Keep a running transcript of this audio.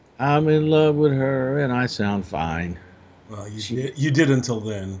I'm in love with her and I sound fine. Well, you She, did. You did until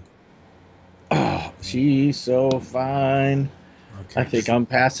then. oh, she's so fine. I Okay. think I'm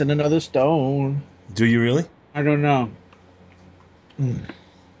passing another stone. Do you really? I don't know. Mm.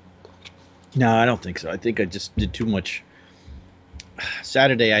 No, I don't think so. I think I just did too much.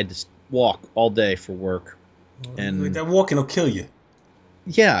 Saturday, I just walk all day for work. Well, And that walking will kill you.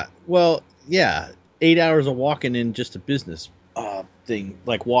 yeah, well, yeah, 8 hours of walking in just a business thing,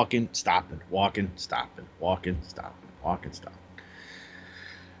 like walking, stopping, walking, stopping, walking, stopping, walking, stopping.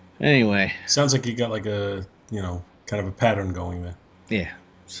 Anyway, Sounds like you got like a kind of a pattern going there. yeah.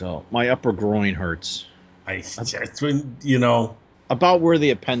 So my upper groin hurts. That's when. About where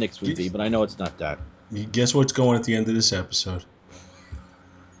the appendix would be, gu- but I know it's not that. You guess what's going at the end of this episode?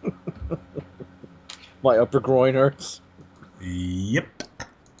 My upper groin hurts. Yep.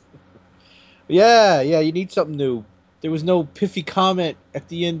 Yeah, yeah. You need something new. There was no piffy comment at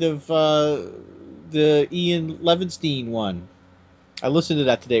the end of the Ian Levinstein one. I listened to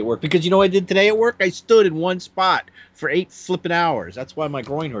that today at work because you know what I did today at work? I stood in one spot for 8 flipping hours. That's why my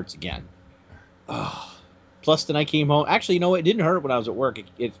groin hurts again. Oh. Plus, then I came home. Actually, you know what? It didn't hurt when I was at work.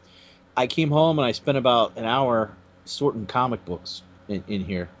 I came home and I spent about an hour sorting comic books in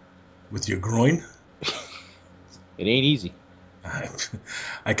here. With your groin? It ain't easy. I,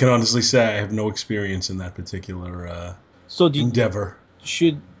 I can honestly say I have no experience in that particular So, endeavor.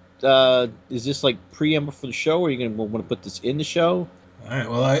 should is this like preamble for the show, or are you gonna want to put this in the show? All right.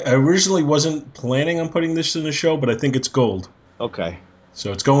 Well, I originally wasn't planning on putting this in the show, but I think it's gold, Okay.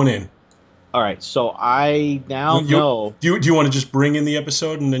 so it's going in. All right. So I now You know. do you want to just bring in the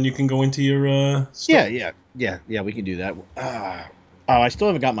episode and then you can go into your Yeah, stuff? yeah. We can do that. Oh, I still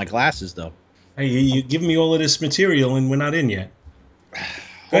haven't got my glasses though. Hey, you give me all of this material and we're not in yet. Go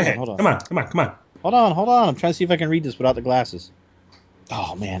Hold on, ahead. hold on. Come on. Hold on. I'm trying to see if I can read this without the glasses.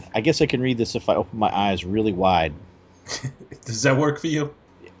 Oh man, I guess I can read this if I open my eyes really wide. Does that work for you?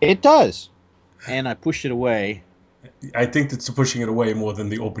 It does. And I pushed it away, I think that's pushing it away more than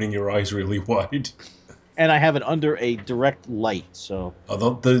the opening your eyes really wide. and I have it under a direct light. So,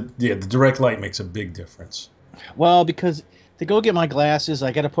 Although the direct light makes a big difference. well, because to go get my glasses,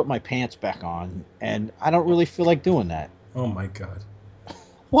 I got to put my pants back on, and I don't really feel like doing that. Oh my god.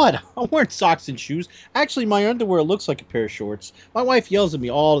 What? I'm wearing socks and shoes. Actually, my underwear looks like a pair of shorts. My wife yells at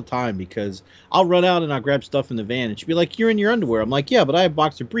me all the time because I'll run out and I'll grab stuff in the van, and she'll be like, "You're in your underwear." I'm like, "Yeah, but I have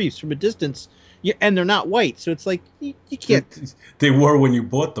boxer briefs from a distance, and they're not white, so it's like you can't." They were when you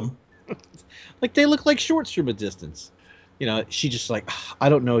bought them. Like they look like shorts from a distance. You know, she just like, I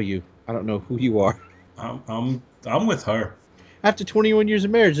don't know you. I don't know who you are. I'm with her. After 21 years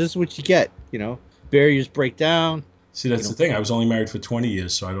of marriage, this is what you get. You know, barriers break down. See, that's the thing. I was only married for 20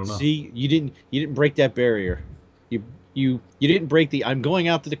 years, so I don't know. See, you didn't break that barrier. You didn't break the I'm going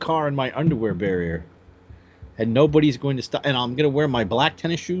out to the car in my underwear barrier. And nobody's going to stop. And I'm going to wear my black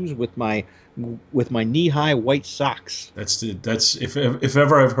tennis shoes with my knee-high white socks. That's if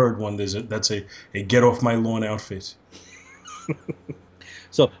ever I've heard one, that's a get off my lawn outfit.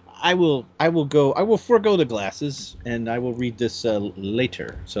 So I will forego the glasses and I will read this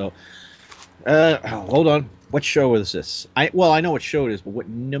later. So hold on. What show is this? I know what show it is, but what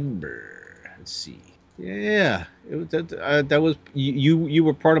number? Let's see. Yeah, that was you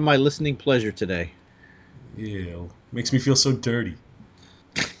were part of my listening pleasure today. Yeah, makes me feel so dirty.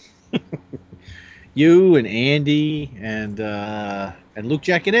 You and Andy and Luke,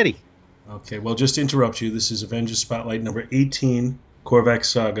 Jack, and Eddie. Okay, well, just to interrupt you, this is Avengers Spotlight number 18, Korvac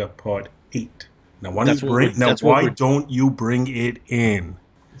Saga Part 8. Now, why don't you bring it in?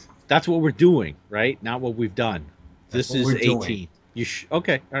 That's what we're doing, right? Not what we've done. This is 18. Doing.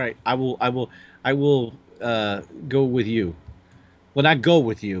 Okay, all right. I will go with you. Well, not go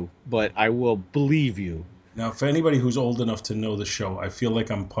with you, but I will believe you. Now, for anybody who's old enough to know the show, I feel like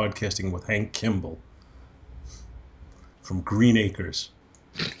I'm podcasting with Hank Kimball from Green Acres.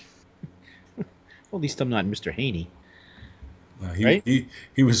 Well, at least I'm not Mr. Haney. Right?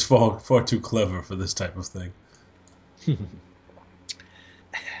 He was far too clever for this type of thing.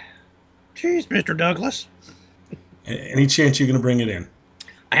 Jeez, Mr. Douglas. Any chance you're going to bring it in?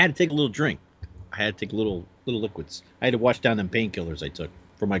 I had to take a little drink. I had to take little liquids. I had to wash down them painkillers I took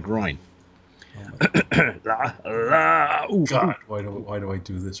for my groin. God, why do I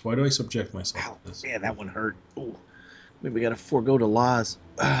do this? Why do I subject myself to this? Yeah, that one hurt. Ooh. Maybe we got to forego the laws.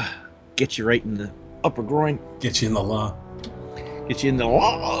 Get you right in the upper groin. Get you in the law. Get you in the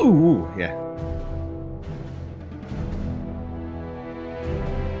law. Ooh, yeah.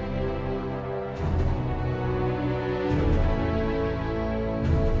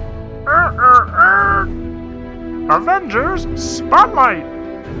 Avengers Spotlight!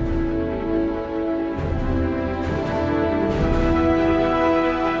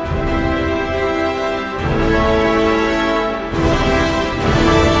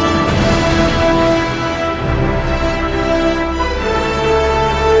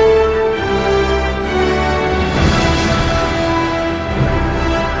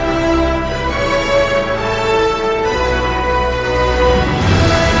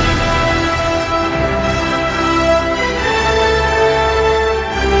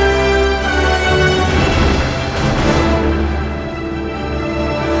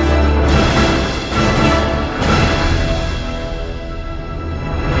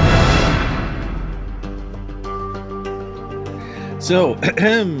 So,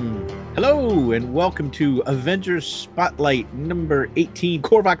 hello and welcome to Avengers Spotlight number 18,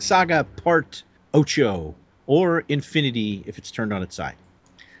 Korvac Saga Part 8, or Infinity if it's turned on its side.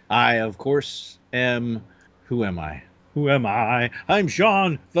 I, of course, am... Who am I? Who am I? I'm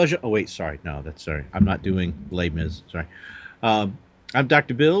Jean Valjean. Oh, wait, sorry. No, sorry. I'm not doing Les Mis. Sorry. I'm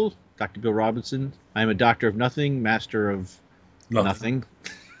Dr. Bill Robinson. I'm a doctor of nothing, master of nothing.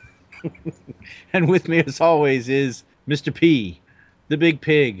 And with me, as always, is Mr. P, the big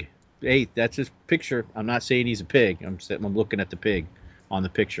pig. Hey, that's his picture. I'm not saying he's a pig. I'm looking at the pig on the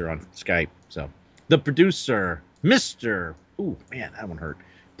picture on Skype. So, the producer, Mr. Ooh, man, that one hurt.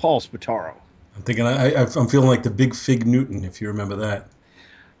 Paul Spataro. I'm thinking, I'm feeling like the Big Fig Newton, if you remember that.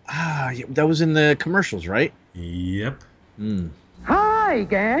 Yeah, that was in the commercials, right? Yep. Hi,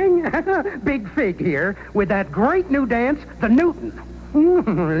 gang. Big Fig here with that great new dance, the Newton.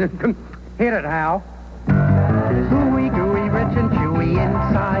 Hit it, Hal. Gooey, gooey, rich and chewy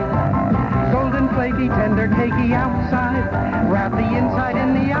inside. Golden, flaky, tender, cakey outside. Wrap the inside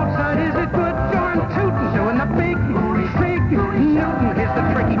in the outside. Is it good? Darn tootin'. Doing the Big Fig Newton. Here's the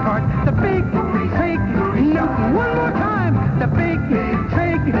tricky part. The Big Fig Newton. One more time. The Big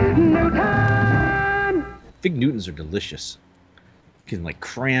Fig Newton. Fig Newtons are delicious. You can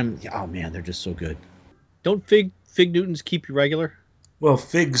cram. Oh man, they're just so good. Don't Fig Newtons keep you regular? Well,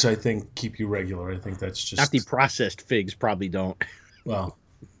 figs, I think, keep you regular. I think that's just... Not the processed figs probably don't. Well.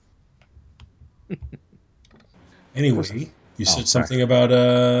 Anyway, you said something about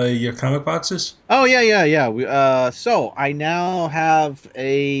your comic boxes? Oh, yeah. So I now have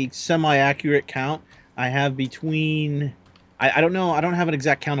a semi-accurate count. I have between... I don't know. I don't have an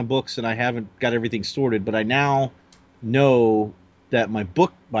exact count of books, and I haven't got everything sorted, but I now know that my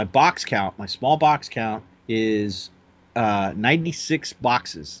box count, my small box count, is 96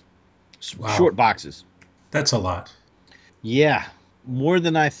 boxes. Wow. Short boxes. That's a lot. Yeah. More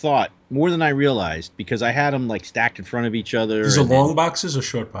than I thought. More than I realized, because I had them stacked in front of each other. These are long boxes or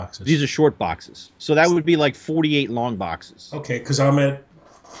short boxes? These are short boxes. So that would be 48 long boxes. Okay, because I'm at...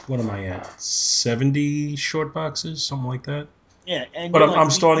 What am I at? 70 short boxes? Something like that? Yeah, and but I'm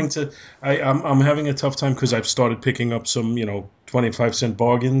starting to... I'm having a tough time because I've started picking up some, 25-cent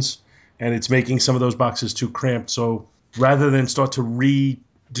bargains, and it's making some of those boxes too cramped. So rather than start to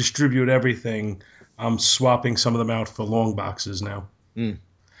redistribute everything, I'm swapping some of them out for long boxes now.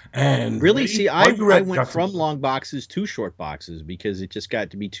 And really, see, I went from long boxes to short boxes because it just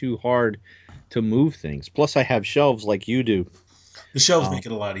got to be too hard to move things. Plus, I have shelves like you do. The shelves make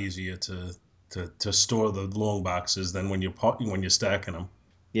it a lot easier to store the long boxes than when you're stacking them.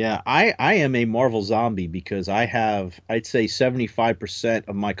 Yeah, I am a Marvel zombie because I have, I'd say 75%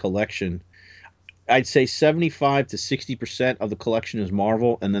 of my collection. I'd say 75 to 60% of the collection is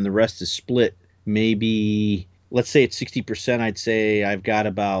Marvel, and then the rest is split. Maybe, let's say it's 60%. I'd say I've got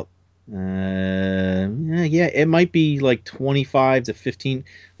about, it might be 25 to 15,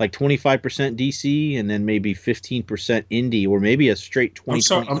 25% DC, and then maybe 15% indie, or maybe a straight 20.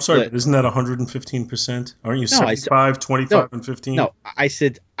 I'm sorry, but isn't that 115%? Aren't you 75, 25, and 15? No, I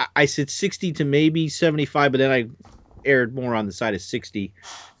said 60 to maybe 75, but then I erred more on the side of 60.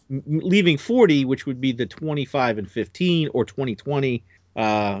 Leaving 40, which would be the 25 and 15 or 2020,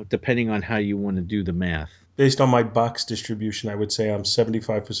 depending on how you want to do the math. Based on my box distribution, I would say I'm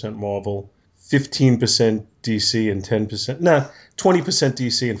 75% Marvel, 15% DC, and 20%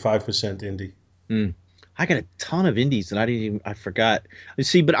 DC and 5% indie. I got a ton of indies that I forgot.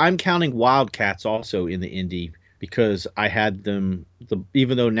 See, but I'm counting Wildcats also in the indie because I had them,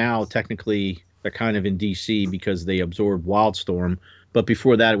 even though now technically they're kind of in DC because they absorbed Wildstorm. But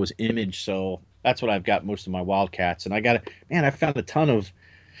before that, it was Image, so that's what I've got most of my Wildcats. And I found a ton of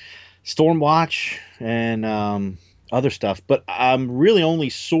Stormwatch and other stuff. But I'm really only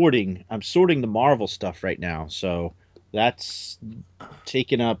sorting the Marvel stuff right now. So that's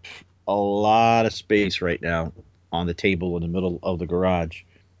taking up a lot of space right now on the table in the middle of the garage.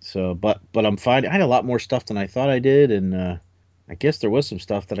 So, but I'm finding I had a lot more stuff than I thought I did. And I guess there was some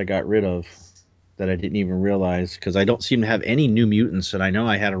stuff that I got rid of that I didn't even realize because I don't seem to have any New Mutants, and I know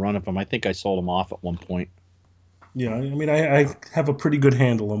I had a run of them. I think I sold them off at one point. Yeah, I mean, I have a pretty good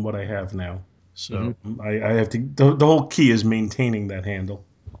handle on what I have now. So I have to. The whole key is maintaining that handle.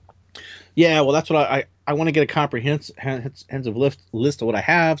 Yeah, well, that's what I want to get a comprehensive list of what I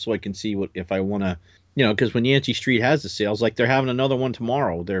have so I can see what if I want to, because when Yancey Street has the sales, they're having another one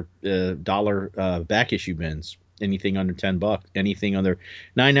tomorrow. They're dollar back issue bins. Anything under $10, anything under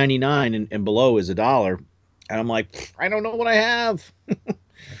 $9.99 and below is $1. And I'm like, I don't know what I have.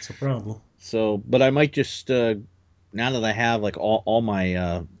 That's a problem. So, but I might just now that I have all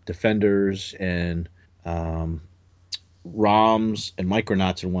my Defenders and ROMs and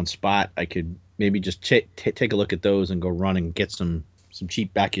Micronauts in one spot, I could maybe just take a look at those and go run and get some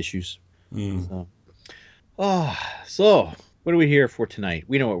cheap back issues. So, so what are we here for tonight?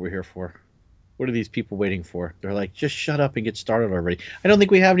 We know what we're here for. What are these people waiting for? They're like, just shut up and get started already. I don't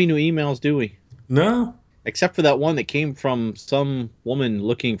think we have any new emails, do we? No. Except for that one that came from some woman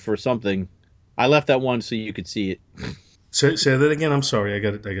looking for something. I left that one so you could see it. Say that again. I'm sorry. I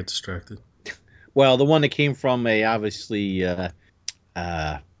got distracted. Well, the one that came from obviously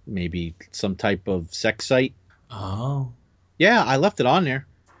maybe some type of sex site. Oh. Yeah, I left it on there.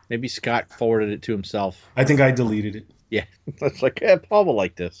 Maybe Scott forwarded it to himself. I think I deleted it. Yeah, that's like, yeah, Paul will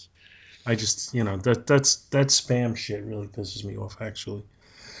like this. I just, that spam shit really pisses me off, actually.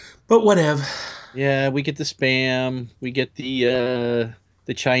 But whatever. Yeah, we get the spam. We get the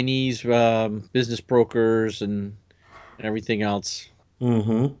Chinese business brokers and everything else.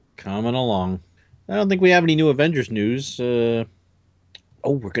 Mm-hmm. Coming along. I don't think we have any new Avengers news. We're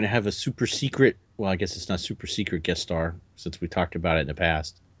going to have a super secret. Well, I guess it's not super secret guest star since we talked about it in the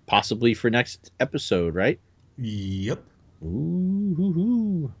past. Possibly for next episode, right? Yep.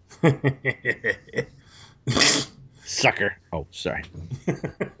 Ooh. Sucker. Oh, sorry.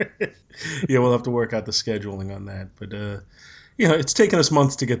 Yeah, we'll have to work out the scheduling on that. But, it's taken us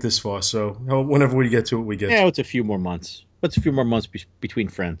months to get this far. So whenever we get to it, we get Yeah, it's a few more months. What's a few more months between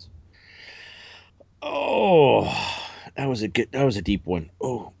friends? Oh, that was a deep one.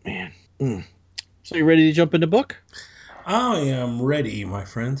 Oh, man. So you ready to jump in the book? I am ready, my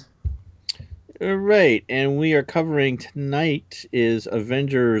friend. All right, and we are covering tonight is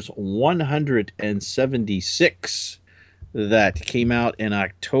Avengers 176 that came out in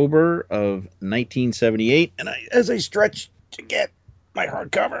October of 1978. And as I stretch to get my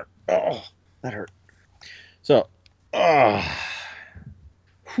hardcover, oh, that hurt. So,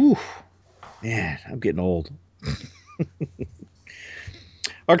 whew, man, I'm getting old.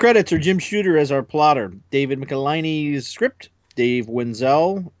 Our credits are Jim Shooter as our plotter, David Michelinie's script, Dave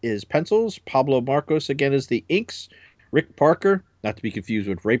Wenzel is pencils, Pablo Marcos again is the inks, Rick Parker, not to be confused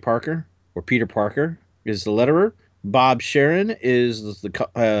with Ray Parker or Peter Parker, is the letterer, Bob Sharon has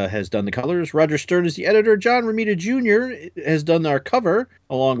done the colors, Roger Stern is the editor, John Romita Jr. has done our cover,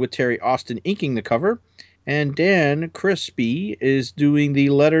 along with Terry Austin inking the cover, and Dan Crispy is doing the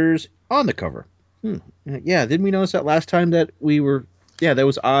letters on the cover. Yeah, didn't we notice that last time that we were... Yeah, that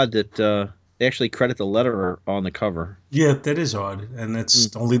was odd that they actually credit the letterer on the cover. Yeah, that is odd, and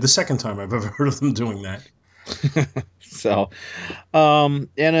that's only the second time I've ever heard of them doing that. So, and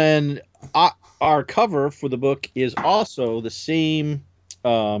then our cover for the book is also the same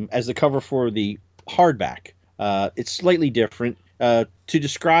as the cover for the hardback. It's slightly different. To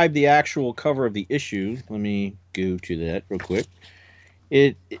describe the actual cover of the issue, let me go to that real quick.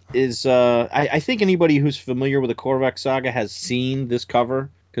 It is, I think anybody who's familiar with the Korvac saga has seen this cover,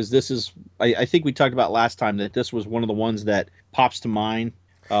 because this is, I think we talked about last time that this was one of the ones that pops to mind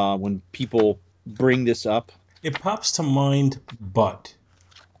when people bring this up. It pops to mind, but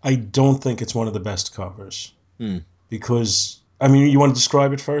I don't think it's one of the best covers. Because, I mean, you want to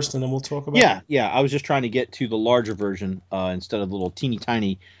describe it first and then we'll talk about it? Yeah, I was just trying to get to the larger version instead of the little teeny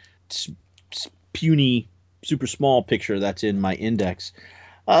tiny, puny, super small picture that's in my index.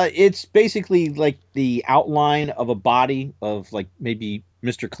 It's basically like the outline of a body of like maybe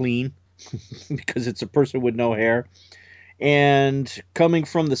Mr. Clean because it's a person with no hair, and coming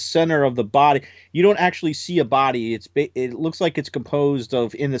from the center of the body, you don't actually see a body. It looks like it's composed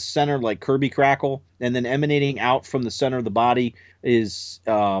of in the center like Kirby Crackle, and then emanating out from the center of the body is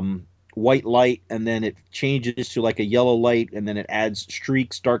white light, and then it changes to like a yellow light, and then it adds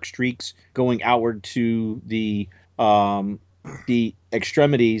dark streaks going outward to the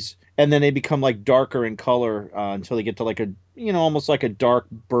extremities, and then they become like darker in color until they get to like a almost like a dark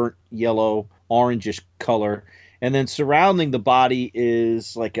burnt yellow orangish color, and then surrounding the body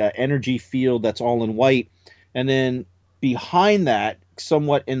is like an energy field that's all in white, and then behind that,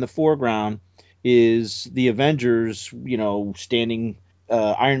 somewhat in the foreground, is the Avengers, standing.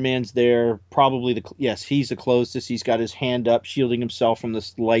 Iron Man's there, probably he's the closest. He's got his hand up, shielding himself from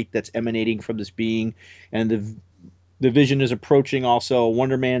this light that's emanating from this being, and the Vision is approaching. Also,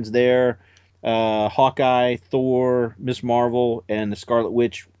 Wonder Man's there, Hawkeye, Thor, Miss Marvel, and the Scarlet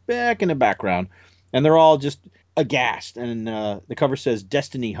Witch back in the background, and they're all just aghast. And the cover says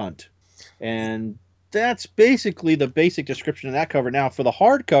 "Destiny Hunt," and that's basically the basic description of that cover. Now, for the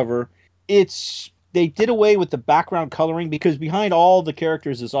hardcover, they did away with the background coloring because behind all the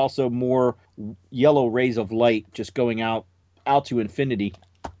characters is also more yellow rays of light just going out to infinity.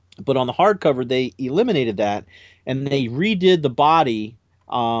 But on the hardcover, they eliminated that, and they redid the body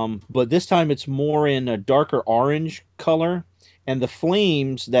But this time it's more in a darker orange color, and the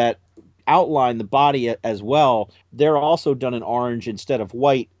flames that outline the body as well, they're also done in orange instead of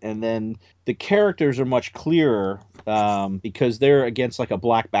white. And then the characters are much clearer because they're against like a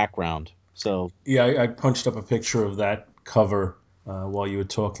black background. So Yeah, I punched up a picture of that cover while you were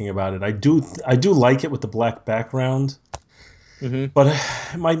talking about it. I do like it with the black background, but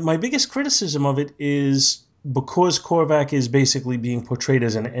my biggest criticism of it is because Korvac is basically being portrayed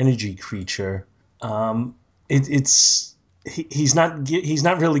as an energy creature. He's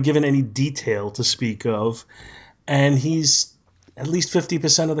not really given any detail to speak of, and he's at least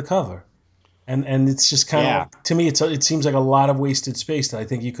 50% of the cover. And it's just kind of, to me, it seems like a lot of wasted space that I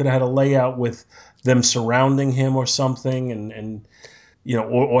think you could have had a layout with them surrounding him or something, and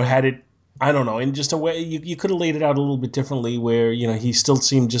or had it, I don't know, in just a way you could have laid it out a little bit differently where he still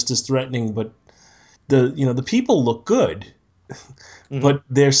seemed just as threatening, but the people look good, but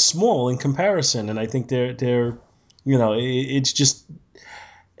they're small in comparison, and I think they're it's just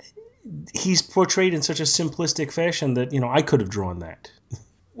he's portrayed in such a simplistic fashion that I could have drawn that.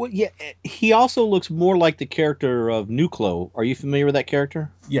 Well, yeah, he also looks more like the character of Nuclo. Are you familiar with that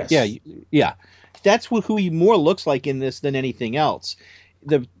character? Yes. Yeah. That's who he more looks like in this than anything else.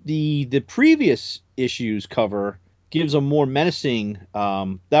 The previous issues cover gives a more menacing.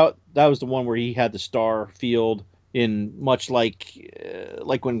 That was the one where he had the star field in much like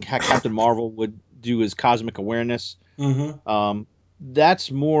when Captain Marvel would do his cosmic awareness.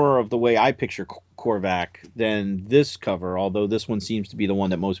 That's more of the way I picture Korvac than this cover, although this one seems to be the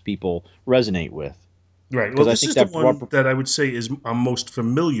one that most people resonate with. Right. Well, this is the one that I would say I'm most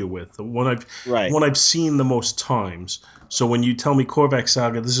familiar with, the one I've seen the most times. So when you tell me Korvac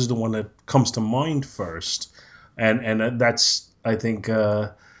Saga, this is the one that comes to mind first, and that's, I think,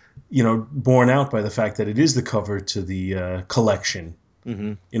 borne out by the fact that it is the cover to the collection.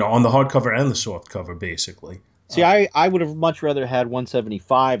 On the hardcover and the soft cover, basically. See, I would have much rather had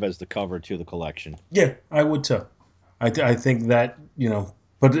 175 as the cover to the collection. Yeah, I would too. I think that,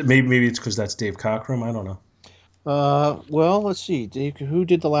 but maybe it's because that's Dave Cockrum. I don't know. Well, let's see. Who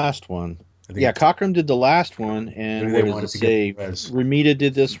did the last one? Yeah, Cockrum did the last one, and what does it say? Ramita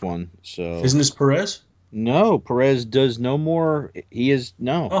did this one. So isn't this Perez? No, Perez does no more. He is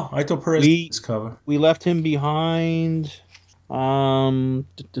no. Oh, I thought Perez did this cover. We left him behind. I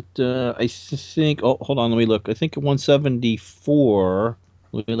think. Oh, hold on. Let me look. I think 174.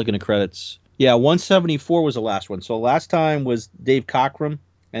 Let me look in the credits. Yeah, 174 was the last one. So last time was Dave Cockrum,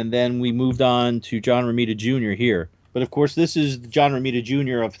 and then we moved on to John Romita Jr. here. But of course, this is John Romita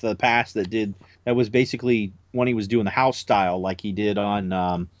Jr. of the past that was basically when he was doing the house style, like he did on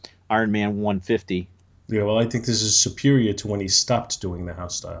Iron Man 150. Yeah, well, I think this is superior to when he stopped doing the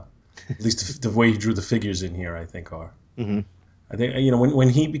house style. At least the way he drew the figures in here, I think, are. I think when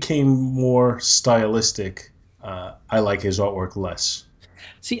he became more stylistic, I like his artwork less.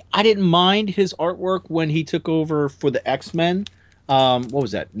 See, I didn't mind his artwork when he took over for the X-Men. What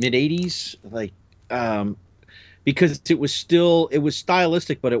was that? Mid-80s, because it was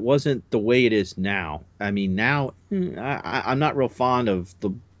stylistic, but it wasn't the way it is now. I mean, now I'm not real fond of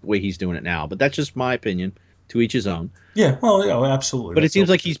the way he's doing it now, but that's just my opinion. To each his own. Yeah, well, yeah, absolutely. But it seems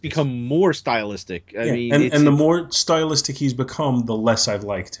like he's become more stylistic. I mean, and the more stylistic he's become, the less I've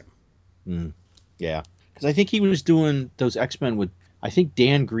liked him. Yeah, because I think he was doing those X-Men with, I think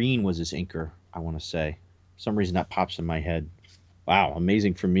Dan Green was his inker, I want to say. For some reason that pops in my head. Wow,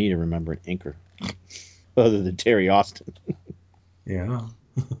 amazing for me to remember an inker. Other than Terry Austin. Yeah.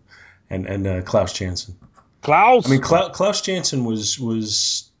 and Klaus Janson. Klaus? I mean, Klaus Janson was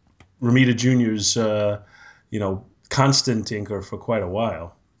Romita Jr.'s... constant inker for quite a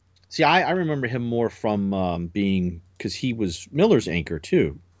while. See, I remember him more from being, because he was Miller's inker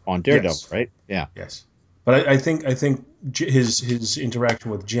too on Daredevil, right? Yeah. Yes, but I think his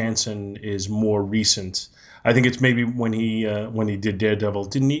interaction with Janson is more recent. I think it's maybe when he did Daredevil.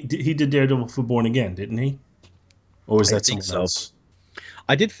 Didn't he did Daredevil for Born Again? Didn't he? Or was that someone else?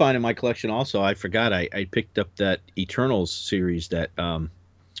 I did find in my collection also. I forgot I picked up that Eternals series that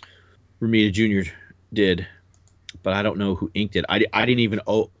Romita Jr. did. But I don't know who inked it. I didn't even.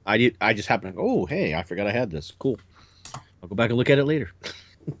 I just happened to. Oh, hey, I forgot I had this. Cool. I'll go back and look at it later.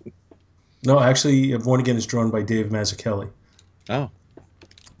 No, actually, Born Again is drawn by Dave Mazzucchelli. Oh.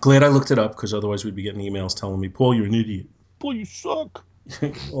 Glad I looked it up, because otherwise we'd be getting emails telling me, Paul, you're an idiot. Paul, you suck.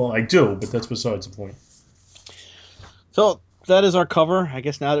 Well, I do, but that's besides the point. So that is our cover. I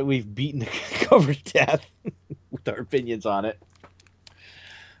guess now that we've beaten the cover to death with our opinions on it.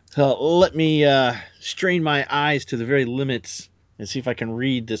 So let me strain my eyes to the very limits and see if I can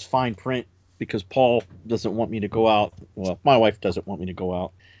read this fine print because Paul doesn't want me to go out. Well, my wife doesn't want me to go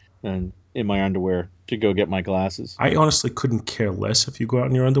out and in my underwear to go get my glasses. I honestly couldn't care less if you go out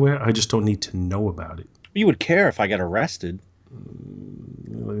in your underwear. I just don't need to know about it. You would care if I got arrested.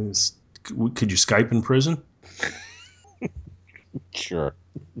 Could you Skype in prison? Sure.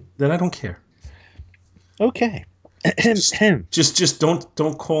 Then I don't care. Okay. Just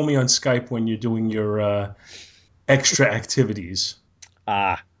don't call me on Skype when you're doing your extra activities.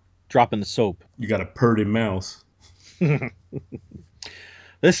 Dropping the soap. You got a purty mouth.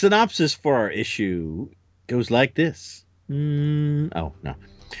 The synopsis for our issue goes like this. Oh, no.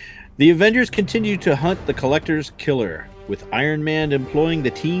 The Avengers continue to hunt the Collector's killer, with Iron Man employing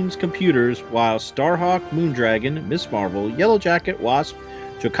the team's computers while Starhawk, Moondragon, Miss Marvel, Yellow Jacket, Wasp,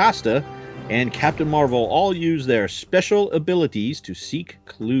 Jocasta, and Captain Marvel all use their special abilities to seek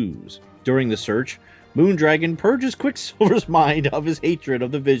clues. During the search, Moondragon purges Quicksilver's mind of his hatred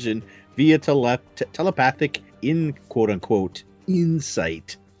of the Vision via telepathic quote-unquote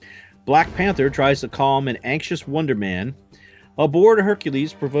insight. Black Panther tries to calm an anxious Wonder Man. Aboard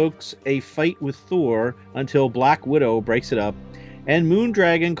Hercules provokes a fight with Thor until Black Widow breaks it up, and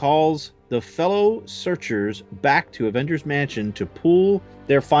Moondragon calls the fellow searchers back to Avengers Mansion to pool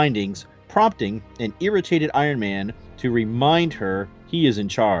their findings, prompting an irritated Iron Man to remind her he is in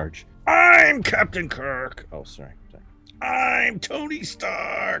charge. I'm Captain Kirk. Oh, sorry. I'm Tony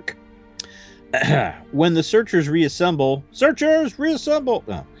Stark. When the searchers reassemble,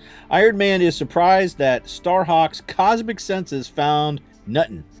 Iron Man is surprised that Starhawk's cosmic senses found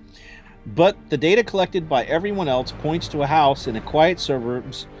nothing. But the data collected by everyone else points to a house in a quiet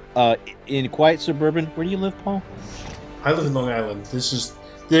suburbs. Where do you live, Paul? I live in Long Island.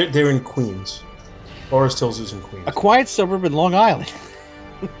 They're in Queens. Forest Hills is in Queens. A quiet suburb in Long Island.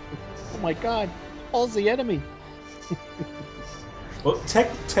 Oh my God, Paul's the enemy. Well,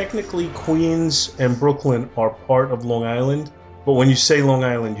 technically, Queens and Brooklyn are part of Long Island, but when you say Long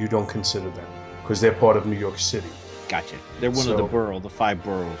Island, you don't consider them because they're part of New York City. Gotcha. They're one of the 5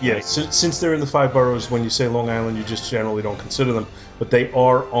 boroughs. Yeah, right? since they're in the 5 boroughs, when you say Long Island, you just generally don't consider them, but they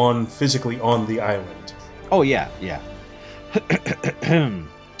are physically on the island. Oh yeah.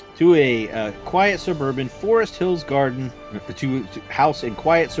 To a quiet suburban Forest Hills garden, to house in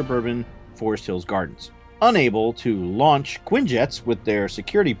quiet suburban Forest Hills Gardens. Unable to launch Quinjets with their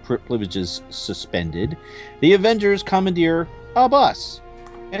security privileges suspended, the Avengers commandeer a bus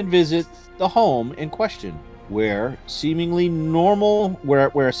and visit the home in question, where a seemingly normal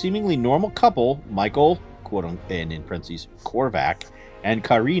couple, Michael, and in parentheses, Korvac, and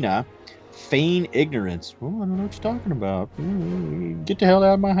Karina, feign ignorance. Oh, I don't know what you're talking about. Get the hell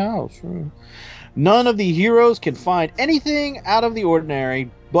out of my house. None of the heroes can find anything out of the ordinary,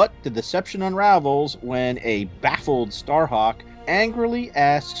 but the deception unravels when a baffled Starhawk angrily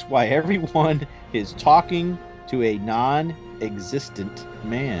asks why everyone is talking to a non-existent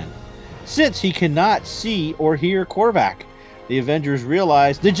man. Since he cannot see or hear Korvac, the Avengers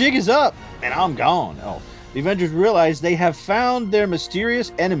realize the jig is up and I'm gone. The Avengers realize they have found their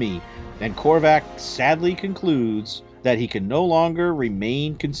mysterious enemy, and Korvac sadly concludes that he can no longer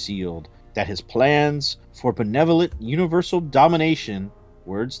remain concealed, that his plans for benevolent universal domination,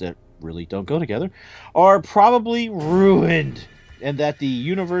 words that really don't go together, are probably ruined, and that the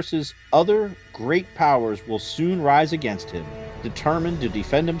universe's other great powers will soon rise against him. Determined to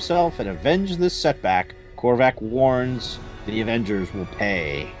defend himself and avenge this setback, Korvac warns the Avengers will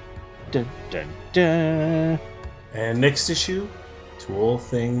pay. Dun, dun, dun. And next issue, To All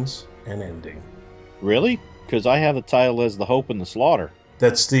Things an Ending. Really? Because I have the title as The Hope and the Slaughter.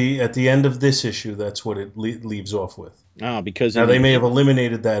 That's at the end of this issue, that's what it leaves off with. Oh, because... Now, they may have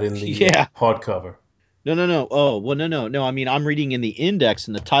eliminated that in the hardcover. No. Oh, well, no. I mean, I'm reading in the index,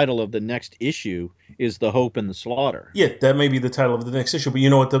 and the title of the next issue is The Hope and the Slaughter. Yeah, that may be the title of the next issue. But you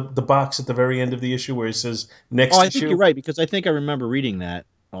know what, the box at the very end of the issue where it says next issue? I think you're right, because I think I remember reading that.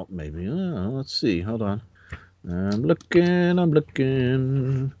 Oh, maybe. Let's see. Hold on. I'm looking.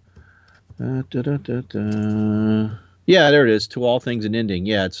 Yeah, there it is. To All Things an Ending.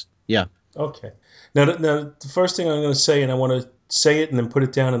 Yeah. Okay. Now, the first thing I'm going to say, and I want to say it and then put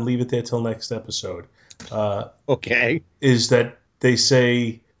it down and leave it there till next episode. Okay. Is that they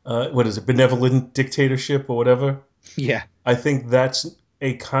say, what is it, benevolent dictatorship or whatever? Yeah. I think that's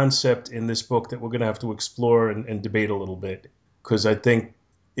a concept in this book that we're going to have to explore and debate a little bit. Because I think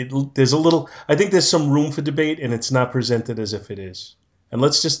there's some room for debate, and it's not presented as if it is. And I'm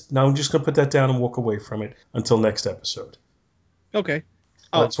just going to put that down and walk away from it until next episode. Okay.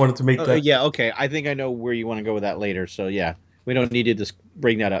 I just wanted to make that. Yeah, okay. I think I know where you want to go with that later. So, yeah, we don't need to just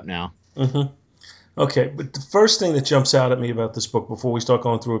bring that up now. Mm-hmm. Okay, but the first thing that jumps out at me about this book before we start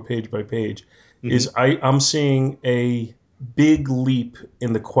going through it page by page Hmm. is I'm seeing a big leap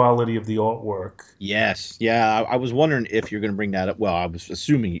in the quality of the artwork. Yes. Yeah. I was wondering if you're going to bring that up. Well, I was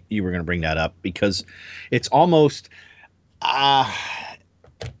assuming you were going to bring that up because it's almost. Uh,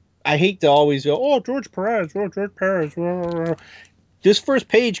 I hate to always go, oh, George Perez, oh, George Perez. This first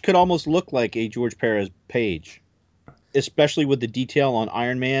page could almost look like a George Perez page, especially with the detail on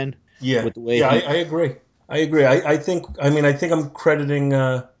Iron Man, Yeah, with the way yeah, he. I agree. I agree. I think I'm crediting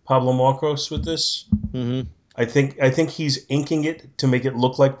Pablo Marcos with this. Hmm. I think he's inking it to make it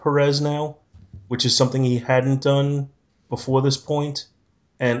look like Perez now, which is something he hadn't done before this point.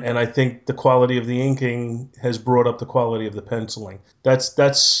 And I think the quality of the inking has brought up the quality of the penciling.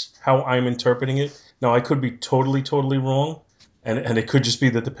 That's how I'm interpreting it. Now I could be totally wrong, and it could just be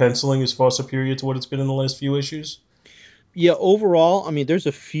that the penciling is far superior to what it's been in the last few issues. Yeah, overall, I mean, there's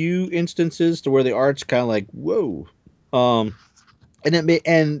a few instances to where the art's kind of like, whoa. Um, and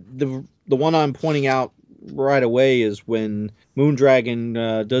the one I'm pointing out right away is when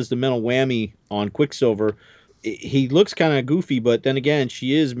Moondragon does the mental whammy on Quicksilver. He looks kind of goofy, but then again,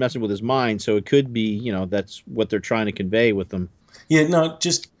 she is messing with his mind, so it could be, that's what they're trying to convey with them. Yeah, no,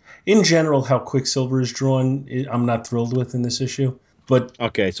 just in general, how Quicksilver is drawn, I'm not thrilled with in this issue. But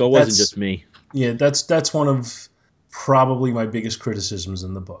Okay, so it wasn't that's just me. yeah, that's one of probably my biggest criticisms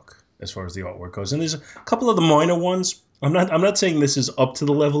in the book as far as the artwork goes. And there's a couple of the minor ones. I'm not saying this is up to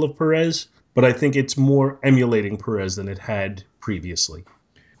the level of Perez, but I think it's more emulating Perez than it had previously.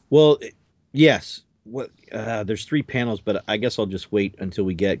 Well, yes. What there's three panels, but I guess I'll just wait until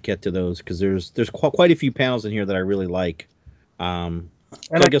we get to those because there's quite a few panels in here that I really like. And So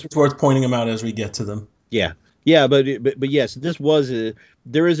I I think guess it's worth pointing them out as we get to them. yeah, yeah, but yes,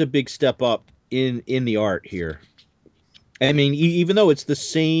 there is a big step up in the art here. I mean, even though it's the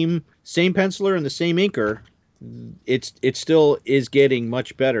same penciler and the same inker, it still is getting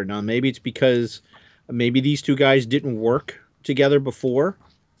much better now. Maybe it's because maybe these two guys didn't work together before.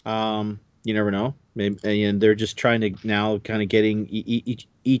 You never know. Maybe, and they're just trying to now kind of getting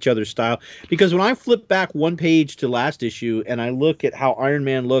each other's style. Because when I flip back one page to last issue and I look at how Iron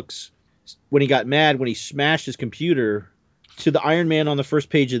Man looks when he got mad when he smashed his computer to the Iron Man on the first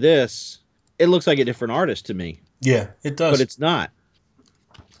page of this, it looks like a different artist to me, Yeah, it but does. it's not.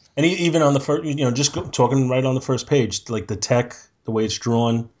 And even on the first, talking right on the first page, like the tech, the way it's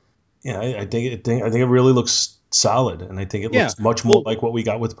drawn, yeah, I think it really looks solid, and I think it Yeah. looks much more Well, like what we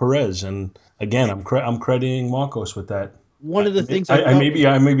got with Perez. And again, I'm crediting Marcos with that. one of the things I I thought may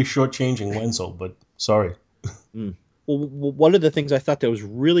was be shortchanging Wenzel, but sorry. mm, one of the things I thought that was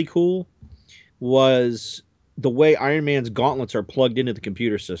really cool was the way Iron Man's gauntlets are plugged into the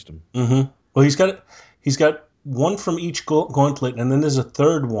computer system. Hmm. Well, he's got one from each gauntlet, and then there's a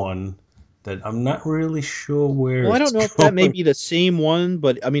third one that I'm not really sure where Well, I it's don't know if that may going. be the same one,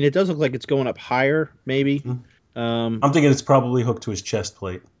 but I mean, it does look like it's going up higher, maybe. Mhm. Um, I'm thinking it's probably hooked to his chest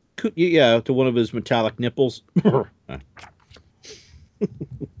plate. yeah, to one of his metallic nipples.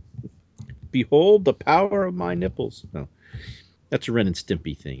 Behold the power of my nipples. No, that's a Ren and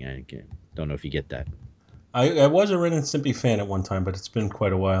Stimpy thing. Don't know if you get that. I was a Ren and Stimpy fan at one time, but it's been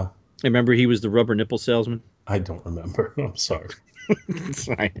quite a while. I remember he was the rubber nipple salesman. I don't remember. I'm sorry.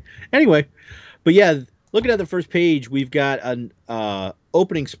 Sorry. Anyway, but yeah, looking at the first page, we've got an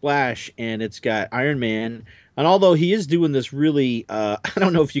opening splash, and it's got Iron Man. And although he is doing this really, I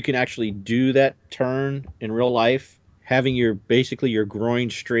don't know if you can actually do that turn in real life, having basically your groin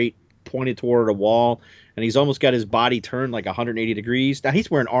straight pointed toward a wall, and he's almost got his body turned like 180 degrees. Now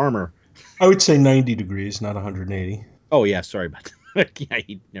he's wearing armor. I would say 90 degrees, not 180. Oh yeah, sorry about that.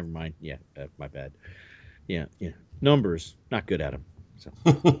 Yeah, never mind. Yeah, my bad. Yeah, yeah. Numbers, not good at them. So.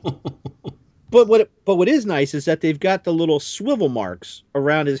 But what is nice is that they've got the little swivel marks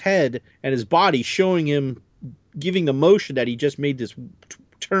around his head and his body, showing him, giving the motion that he just made this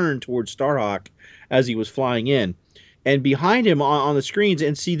turn towards Starhawk as he was flying in, and behind him on the screens.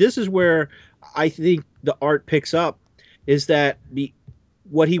 And see, this is where I think the art picks up, is that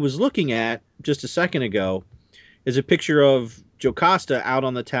what he was looking at just a second ago is a picture of Jocasta out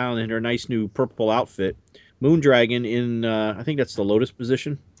on the town in her nice new purple outfit. Moondragon in, I think that's the lotus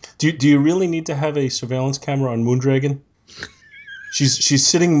position. Do you really need to have a surveillance camera on Moondragon? She's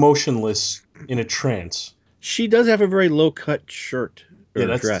sitting motionless in a trance. She does have a very low cut shirt or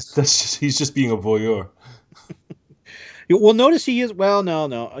Yeah, dress. he's just being a voyeur. Well, notice he is. Well,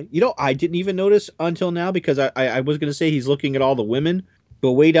 no. I didn't even notice until now because I was going to say he's looking at all the women,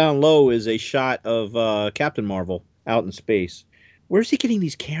 but way down low is a shot of Captain Marvel out in space. Where's he getting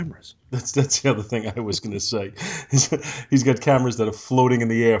these cameras? That's the other thing I was going to say. He's got cameras that are floating in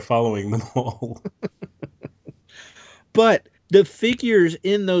the air following them all. But the figures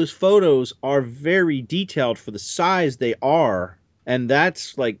in those photos are very detailed for the size they are, and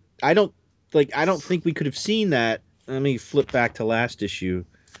that's like I don't think we could have seen that. Let me flip back to last issue.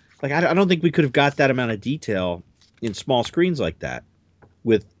 Like I don't think we could have got that amount of detail in small screens like that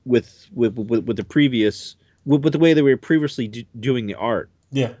with the previous with the way that we were previously doing the art.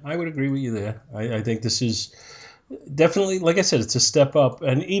 Yeah, I would agree with you there. I think this is definitely, like I said, it's a step up,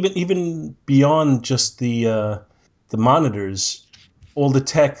 and even beyond just the monitors, all the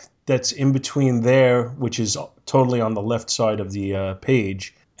tech that's in between there, which is totally on the left side of the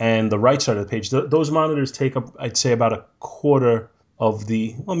page, and the right side of the page. Those monitors take up, I'd say, about a quarter of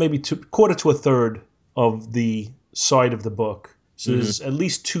the, well, maybe quarter to a third of the side of the book. So there's at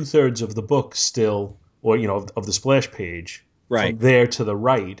least 2/3 of the book still, or of the splash page, right from there to the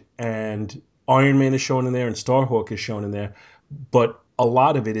right, and Iron Man is shown in there, and Starhawk is shown in there, but a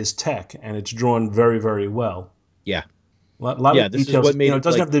lot of it is tech, and it's drawn very, very well. Yeah. A lot of this details. Is what made it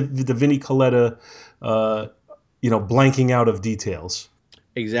doesn't have the Vinnie Coletta, blanking out of details.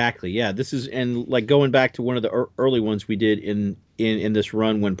 Exactly. Yeah. This is, and like going back to one of the early ones we did in this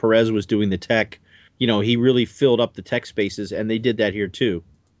run when Perez was doing the tech, he really filled up the tech spaces, and they did that here too.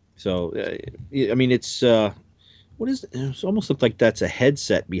 So, I mean, it's what is it? It almost looked like that's a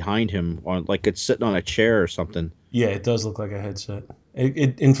headset behind him, or like it's sitting on a chair or something. Yeah, it does look like a headset.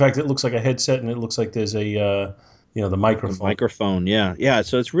 In fact, it looks like a headset, and it looks like there's a the microphone. The microphone, yeah.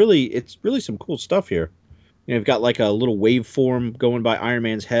 So it's really some cool stuff here. You've got like a little waveform going by Iron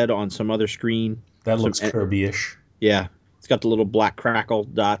Man's head on some other screen. That looks Kirby-ish. Yeah, it's got the little black crackle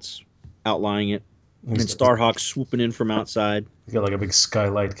dots outlining it, and Starhawk swooping in from outside. You got like a big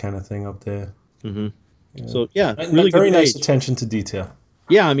skylight kind of thing up there. Mm-hmm. Yeah. So yeah, really very nice attention to detail.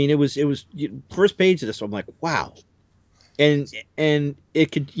 Yeah, I mean it was first page of this. I'm like, wow, and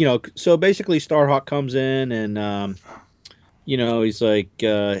it could so basically Starhawk comes in and he's like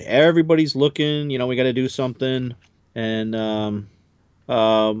everybody's looking. We got to do something, and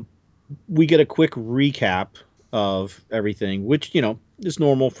we get a quick recap of everything, which is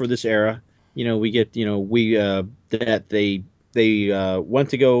normal for this era. We get that they went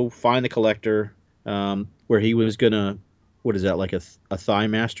to go find the Collector, where he was gonna, what is that, like a thigh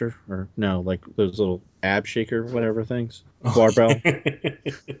master, or no, like those little ab shaker whatever things, barbell.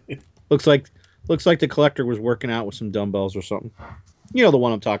 looks like the Collector was working out with some dumbbells or something. The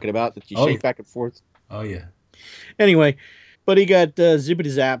one I'm talking about that you shake back and forth. Oh yeah. Anyway, but he got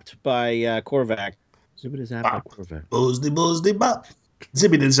zippity-zapped by Korvac. Zippity-zapped by Korvac. Bozdy bop.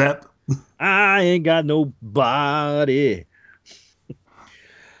 Zippity-zap. I ain't got nobody.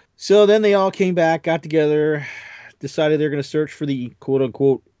 So then they all came back, got together, decided they're going to search for the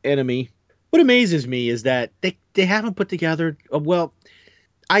quote-unquote enemy. What amazes me is that they haven't put together... Well,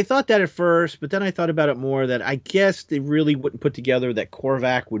 I thought that at first, but then I thought about it more, that I guess they really wouldn't put together that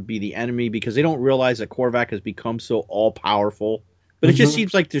Korvac would be the enemy, because they don't realize that Korvac has become so all-powerful. But it just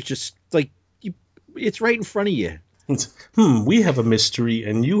seems like there's just, like, it's right in front of you. We have a mystery,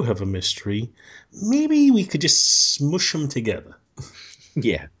 and you have a mystery. Maybe we could just smush them together.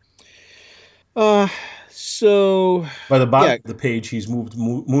 Yeah. So by the bottom of the page, he's moved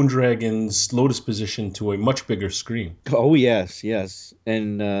Moondragon's Lotus position to a much bigger screen. Oh yes,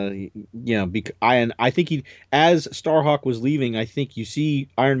 and I think as Starhawk was leaving, I think you see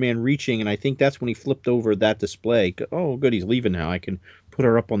Iron Man reaching, and I think that's when he flipped over that display. Oh, good, he's leaving now. I can put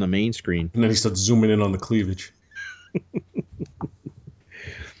her up on the main screen. And then he starts zooming in on the cleavage.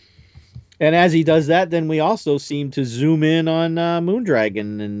 And as he does that, then we also seem to zoom in on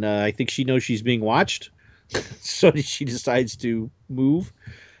Moondragon, and I think she knows she's being watched, so she decides to move,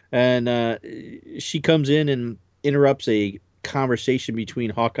 and she comes in and interrupts a conversation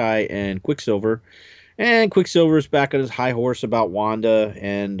between Hawkeye and Quicksilver, and Quicksilver's back on his high horse about Wanda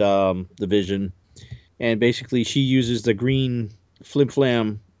and the Vision, and basically she uses the green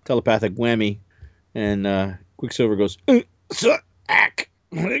flim-flam telepathic whammy, and Quicksilver goes,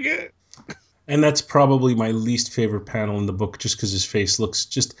 and that's probably my least favorite panel in the book, just because his face looks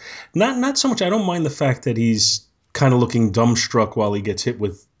just not so much. I don't mind the fact that he's kind of looking dumbstruck while he gets hit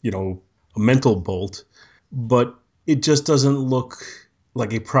with a mental bolt, but it just doesn't look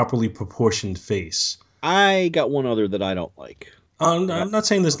like a properly proportioned face. I got one other that I don't like. I'm not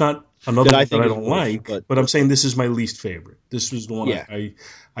saying there's not another that I don't like, but I'm saying this is my least favorite. This was the one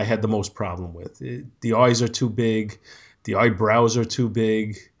I had the most problem with. The eyes are too big. The eyebrows are too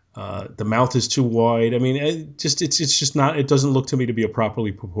big. The mouth is too wide. I mean, it's just not. It doesn't look to me to be a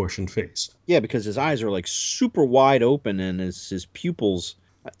properly proportioned face. Yeah, because his eyes are like super wide open, and his pupils.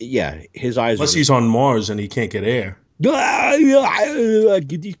 Yeah, his eyes Unless are he's on Mars and he can't get air.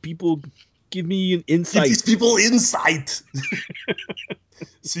 give these people, give me an Give insight. these people insight.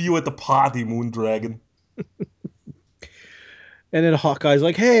 See you at the party, Moondragon. And then Hawkeye's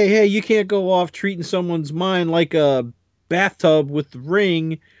like, hey, you can't go off treating someone's mind like a bathtub with the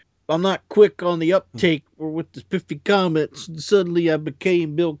ring. I'm not quick on the uptake or with the piffy comments. Suddenly I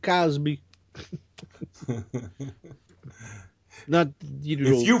became Bill Cosby. Not you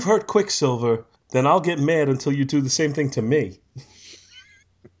know. If you've heard Quicksilver, then I'll get mad until you do the same thing to me.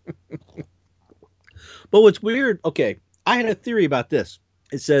 But what's weird, okay, I had a theory about this.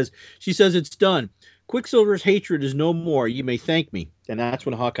 She says it's done. Quicksilver's hatred is no more. You may thank me. And that's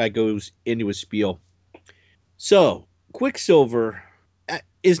when Hawkeye goes into his spiel. So, Quicksilver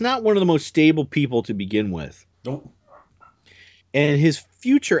is not one of the most stable people to begin with. Nope. And his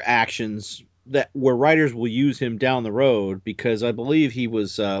future actions where writers will use him down the road, because I believe he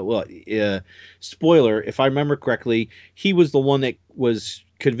was, spoiler, if I remember correctly, he was the one that was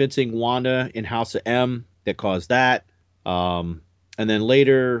convincing Wanda in House of M that caused that. And then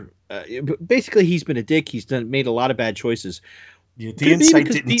later, basically, he's been a dick. He's made a lot of bad choices. Yeah, the insight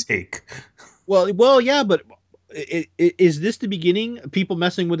didn't take. Well, yeah, but is this the beginning? People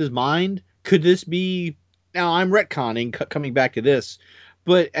messing with his mind? Could this be? Now I'm retconning, coming back to this,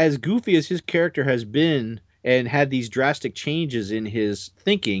 but as goofy as his character has been and had these drastic changes in his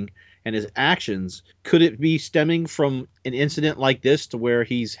thinking and his actions, could it be stemming from an incident like this to where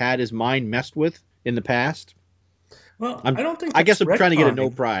he's had his mind messed with in the past? Well, I don't think. I guess I'm trying to get a no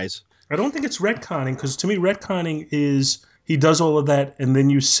prize. I don't think it's retconning, because to me, retconning is he does all of that, and then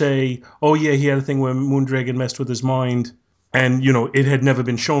you say, "Oh yeah, he had a thing where Moondragon messed with his mind, and it had never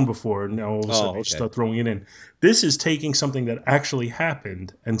been shown before." And now all of a sudden, you start throwing it in. This is taking something that actually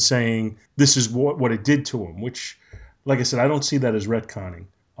happened and saying this is what it did to him. Which, like I said, I don't see that as retconning.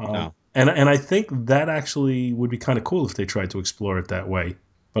 No. And I think that actually would be kind of cool if they tried to explore it that way,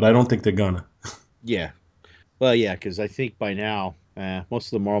 but I don't think they're gonna. Yeah. Well, yeah, because I think by now most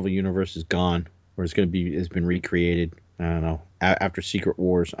of the Marvel universe is gone, or has been recreated. I don't know. After Secret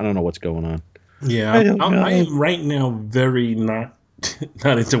Wars, I don't know what's going on. Yeah, I am right now very not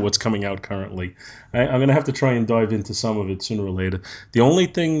into what's coming out currently. I'm gonna have to try and dive into some of it sooner or later. The only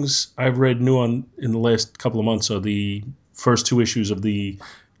things I've read new in the last couple of months are the first 2 issues of the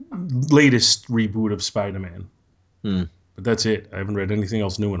latest reboot of Spider-Man. But that's it. I haven't read anything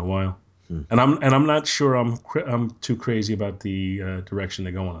else new in a while. And I'm not sure I'm too crazy about the direction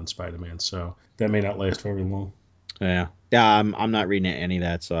they're going on Spider-Man, so that may not last very long. Yeah, I'm not reading any of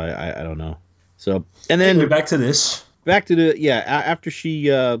that, so I don't know. So and then anyway, back to after she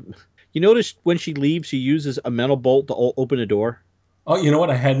you notice when she leaves, she uses a metal bolt to open a door. Oh, you know what?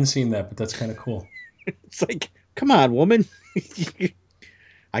 I hadn't seen that, but that's kind of cool. It's like, come on, woman.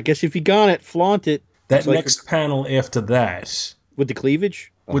 I guess if you got it, flaunt it. That next panel after that with the cleavage.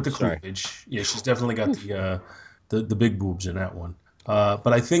 With the cleavage, yeah, she's definitely got the big boobs in that one. But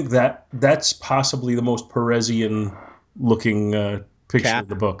I think that's possibly the most Perezian looking picture of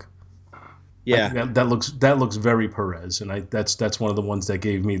the book. Yeah, that looks very Perez, and that's one of the ones that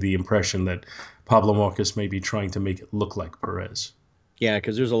gave me the impression that Pablo Marcus may be trying to make it look like Perez. Yeah,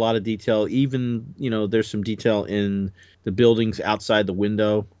 because there's a lot of detail. Even there's some detail in the buildings outside the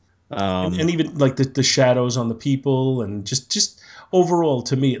window, and even like the shadows on the people, and just overall,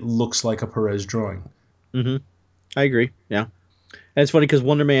 to me, it looks like a Perez drawing. Mm-hmm. I agree. Yeah, and it's funny because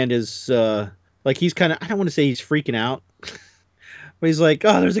Wonder Man is like he's kind of, I don't want to say he's freaking out, but he's like,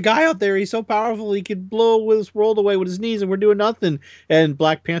 oh, there's a guy out there. He's so powerful he could blow this world away with his knees, and we're doing nothing. And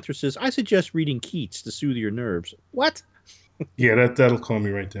Black Panther says, I suggest reading Keats to soothe your nerves. What? Yeah, that'll calm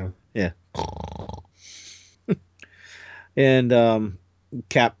me right down. Yeah. And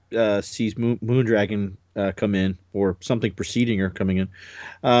Cap sees Moondragon come in, or something preceding her coming in.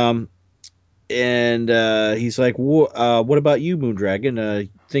 And he's like, what about you, Moondragon?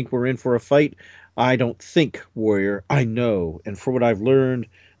 Think we're in for a fight? I don't think, warrior. I know. And for what I've learned,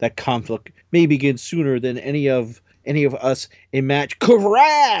 that conflict may begin sooner than any of us imagine.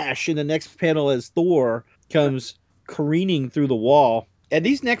 Crash! In the next panel, as Thor comes careening through the wall. And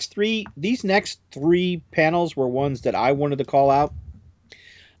these next three panels were ones that I wanted to call out.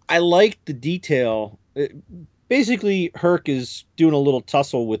 I liked the detail. Basically, Herc is doing a little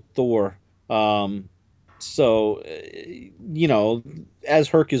tussle with Thor. So, as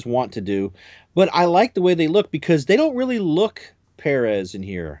Herc is wont to do. But I like the way they look, because they don't really look Perez in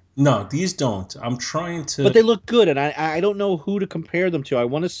here. No, these don't. I'm trying to. But they look good, and I don't know who to compare them to. I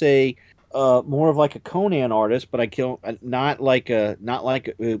want to say more of like a Conan artist, but I can't. Not like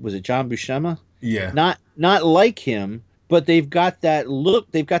was it John Buscema? Yeah. Not like him, but they've got that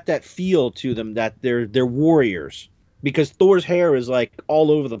look. They've got that feel to them that they're warriors. Because Thor's hair is like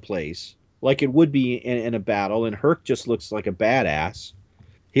all over the place, like it would be in a battle, and Herc just looks like a badass.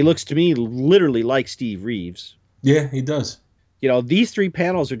 He looks to me literally like Steve Reeves. Yeah, he does. You know, these 3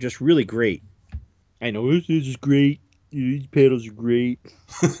 panels are just really great. I know this is great. These panels are great.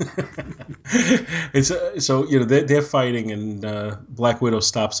 It's so they're fighting, and Black Widow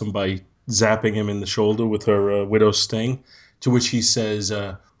stops him by zapping him in the shoulder with her Widow Sting, to which he says,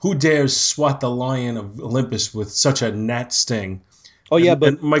 "Who dares swat the lion of Olympus with such a gnat sting?" Oh yeah,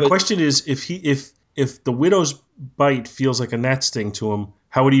 and my question is, if the Widow's bite feels like a gnat sting to him,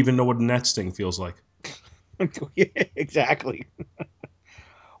 how would he even know what a gnat sting feels like? Yeah, exactly.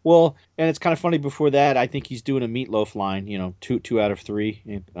 Well, and it's kind of funny. Before that, I think he's doing a Meatloaf line. You know, two out of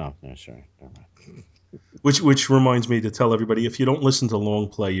 3. Oh, no, sorry. Never mind. Which reminds me to tell everybody, if you don't listen to Long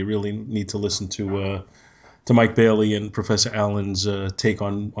Play, you really need to listen to Mike Bailey and Professor Allen's take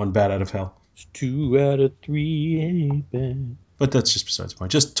on Bat Out of Hell. It's 2 out of 3 ain't bad. But that's just besides the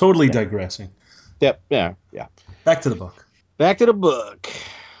point. Just totally digressing. Yep. Yeah. Back to the book. Back to the book.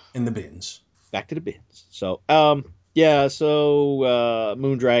 In the bins. Back to the bins. So,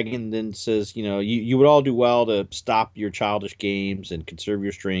 Moondragon then says, you would all do well to stop your childish games and conserve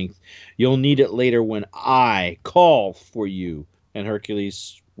your strength. You'll need it later when I call for you. And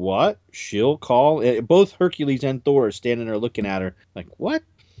Hercules, what? She'll call? Both Hercules and Thor are standing there looking at her like, what?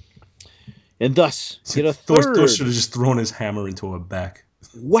 And thus, get a third. Thor should have just thrown his hammer into her back.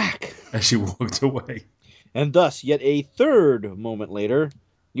 Whack! As she walked away. And thus, yet a third moment later,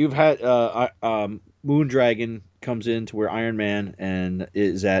 you've had Moondragon comes in to where Iron Man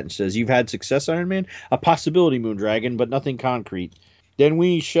is at and says, "You've had success, Iron Man? A possibility, Moondragon, but nothing concrete. Then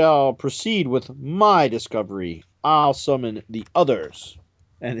we shall proceed with my discovery. I'll summon the others."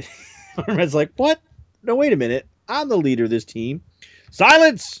 And Iron Man's like, "What? No, wait a minute. I'm the leader of this team.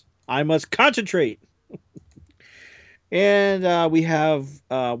 Silence! I must concentrate." And we have,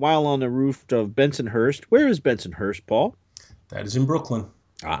 while on the roof of Bensonhurst. Where is Bensonhurst, Paul? That is in Brooklyn.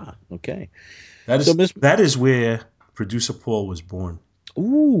 Ah, okay. That is where producer Paul was born.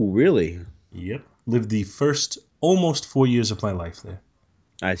 Ooh, really? Yep. Lived the first almost 4 years of my life there.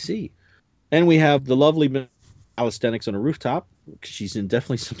 I see. And we have the lovely calisthenics on a rooftop. She's in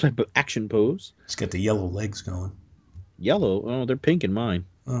definitely some type of action pose. She's got the yellow legs going. Yellow? Oh, they're pink in mine.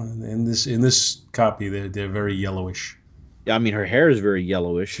 In this copy, they're very yellowish. Yeah, I mean, her hair is very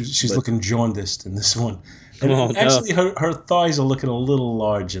yellowish. She's looking jaundiced in this one. And actually, her thighs are looking a little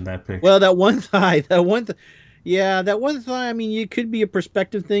large in that picture. Well, that one thigh. I mean, it could be a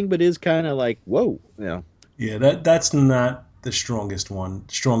perspective thing, but is kind of like, whoa. Yeah. Yeah, that's not the strongest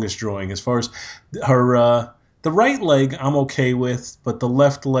drawing. As far as her, the right leg, I'm okay with, but the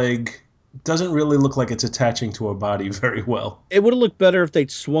left leg doesn't really look like it's attaching to her body very well. It would have looked better if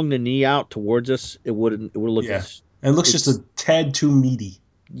they'd swung the knee out towards us. It would have looked. Yeah, and it looks just a tad too meaty.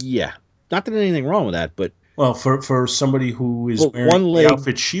 Yeah, not that there's anything wrong with that, but well, for somebody who is wearing the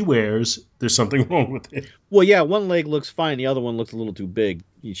outfit she wears, there's something wrong with it. Well, yeah, one leg looks fine. The other one looks a little too big.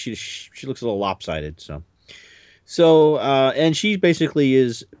 She looks a little lopsided. So, and she basically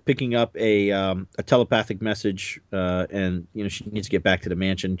is picking up a telepathic message, and she needs to get back to the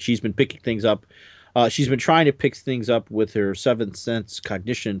mansion. She's been picking things up. She's been trying to pick things up with her seventh sense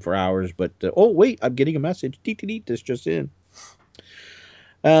cognition for hours, but oh wait, I'm getting a message. This just in.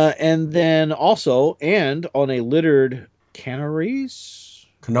 And then also, and on a littered Canarsie,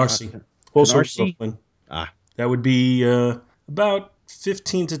 also Brooklyn. That would be about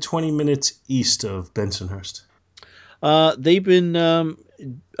 15 to 20 minutes east of Bensonhurst. They've been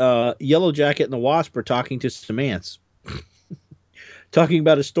Yellow Jacket and the Wasp are talking to some ants, talking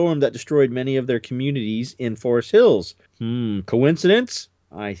about a storm that destroyed many of their communities in Forest Hills. Coincidence?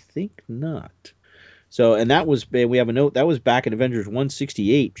 I think not. So, and that was, we have a note, that was back in Avengers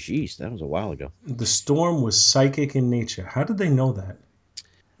 168. Jeez, that was a while ago. The storm was psychic in nature. How did they know that?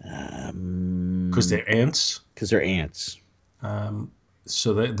 Because they're ants? Because they're ants.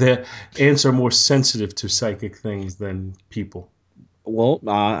 So their ants are more sensitive to psychic things than people. Well,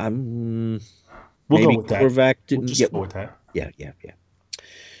 we'll go with that. Korvac didn't go with that. Yeah.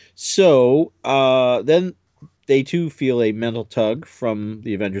 So then they too feel a mental tug from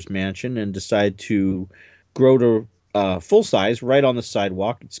the Avengers Mansion and decide to grow to full size right on the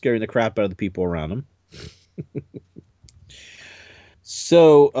sidewalk, scaring the crap out of the people around them.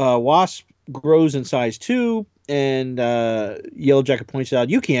 So Wasp grows in size too, And Yellow Jacket points out,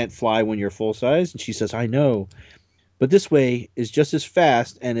 you can't fly when you're full size. And she says, I know. But this way is just as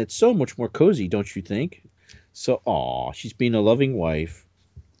fast, and it's so much more cozy, don't you think? So, she's being a loving wife.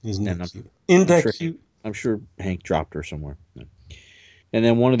 Isn't And that cute? Isn't that cute? I'm sure Hank dropped her somewhere. And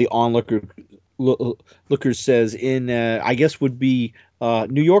then one of the lookers says, in, I guess would be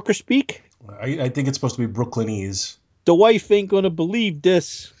New Yorker speak? I think it's supposed to be Brooklynese. The wife ain't going to believe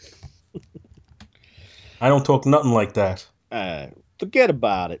this. I don't talk nothing like that. Forget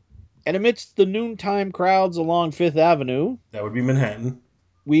about it. And amidst the noontime crowds along Fifth Avenue... That would be Manhattan.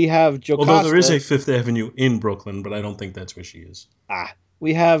 We have Jocasta... Although there is a Fifth Avenue in Brooklyn, but I don't think that's where she is.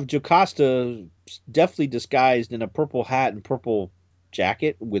 We have Jocasta deftly disguised in a purple hat and purple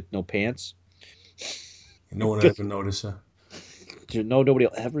jacket with no pants. No one will ever notice her. No, nobody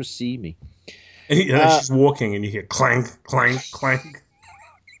will ever see me. And she's walking and you hear clank, clank, clank.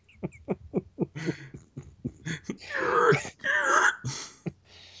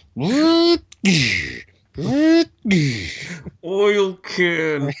 Oil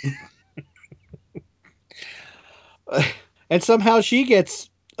can. And somehow she gets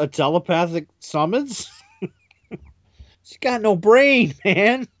a telepathic summons. She's got no brain,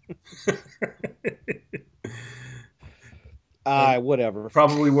 man. Whatever.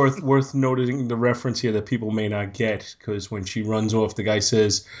 Probably worth noting the reference here that people may not get, because when she runs off, the guy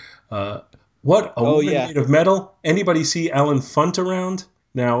says, "What? A woman made of metal? Anybody see Alan Funt around?"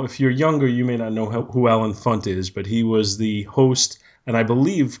 Now, if you're younger, you may not know who Alan Funt is, but he was the host and I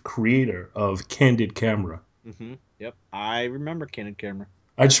believe creator of Candid Camera. Mm-hmm. Yep, I remember Candid Camera.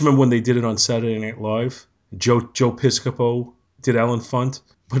 I just remember when they did it on Saturday Night Live. Joe Piscopo did Alan Funt,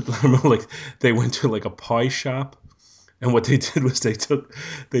 but I remember they went to a pie shop, and what they did was they took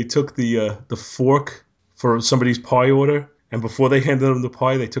the fork for somebody's pie order, and before they handed them the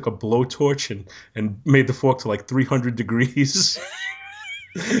pie, they took a blowtorch and made the fork to 300 degrees.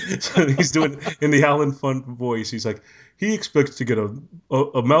 So he's doing in the Alan Funt voice. He's like, he expects to get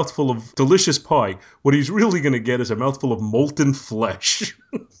a mouthful of delicious pie. What he's really going to get is a mouthful of molten flesh.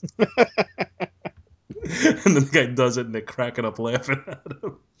 And then the guy does it, and they're cracking up laughing at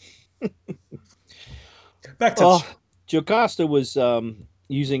him. Back to Jocasta was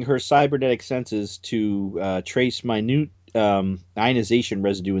using her cybernetic senses to trace minute ionization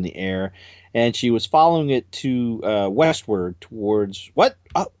residue in the air, and she was following it to westward towards what?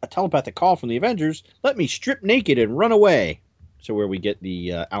 Oh, a telepathic call from the Avengers. Let me strip naked and run away. So where we get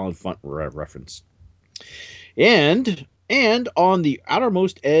the Alan Funt reference. And on the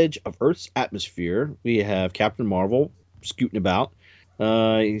outermost edge of Earth's atmosphere, we have Captain Marvel scooting about.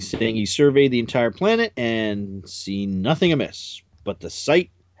 He's saying he surveyed the entire planet and seen nothing amiss. But the sight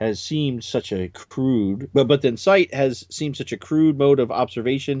has seemed such a crude, but then sight has seemed such a crude mode of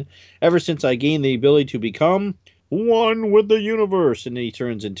observation ever since I gained the ability to become one with the universe. And then he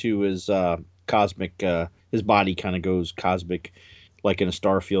turns into his cosmic, his body kind of goes cosmic, like in a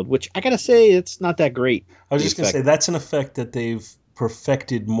star field, which I gotta say, it's not that great. I was just gonna say, that's an effect that they've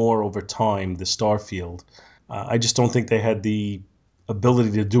perfected more over time, the star field. I just don't think they had the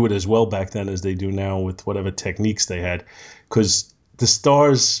ability to do it as well back then as they do now with whatever techniques they had, because the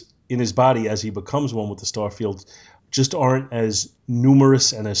stars in his body as he becomes one with the star field just aren't as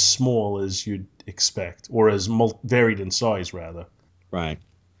numerous and as small as you'd expect, or as varied in size rather. Right.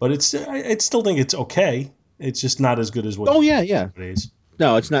 But I still think it's okay. It's just not as good as what. Oh yeah. Nowadays.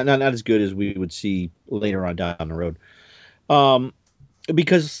 No, it's not as good as we would see later on down the road.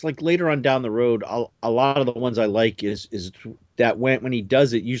 Because later on down the road, a lot of the ones I like is that when he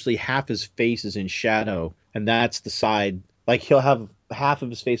does it, usually half his face is in shadow, and that's the side. He'll have half of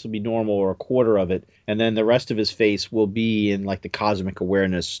his face will be normal, or a quarter of it, and then the rest of his face will be in the cosmic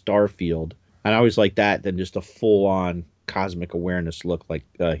awareness star field. And I always like that than just a full on cosmic awareness look like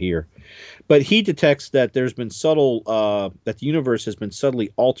here. But he detects that there's been that the universe has been subtly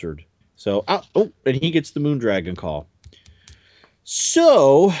altered. So and he gets the Moondragon call.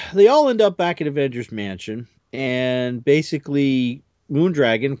 So they all end up back at Avengers Mansion, and basically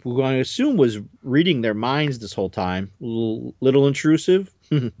Moondragon, who I assume was reading their minds this whole time, little intrusive.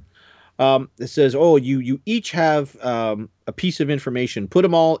 It says, you each have a piece of information. Put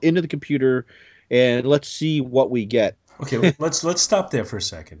them all into the computer, and let's see what we get. Okay, let's stop there for a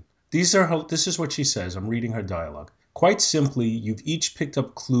second. This is what she says. I'm reading her dialogue. Quite simply, you've each picked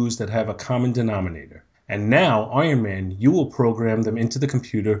up clues that have a common denominator. And now, Iron Man, you will program them into the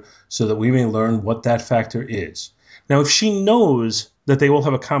computer so that we may learn what that factor is. Now, if she knows that they all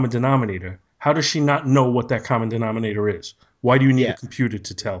have a common denominator, how does she not know what that common denominator is? Why do you need a computer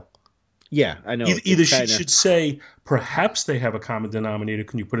to tell? Yeah, I know. Either she should say, perhaps they have a common denominator.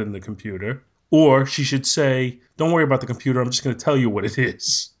 Can you put it in the computer? Or she should say, don't worry about the computer. I'm just going to tell you what it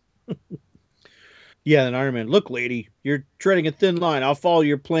is. Yeah, then Iron Man, look, lady, you're treading a thin line. I'll follow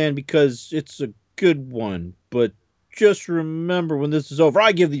your plan because it's a good one. But just remember, when this is over,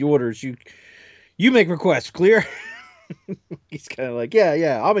 I give the orders. You make requests, clear? He's kind of like,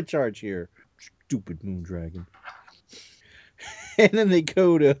 yeah, I'm in charge here. Stupid Moondragon. And then they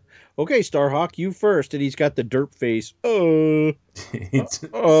go to, okay, Starhawk, you first. And he's got the derp face. I'm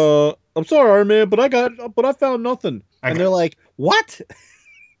sorry, Iron Man, but I found nothing. And they're like, what?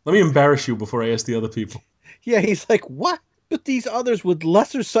 Let me embarrass you before I ask the other people. Yeah, he's like, what? But these others with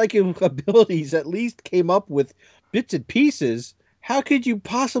lesser psychic abilities at least came up with bits and pieces. How could you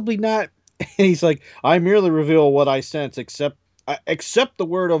possibly not? And he's like, I merely reveal what I sense, except the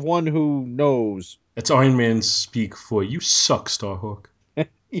word of one who knows. That's Iron Man speak for you suck, Starhawk.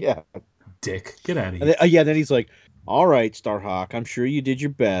 Yeah. Dick, get out of here. Then he's like, all right, Starhawk, I'm sure you did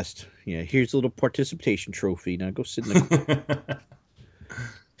your best. Yeah, here's a little participation trophy. Now go sit in the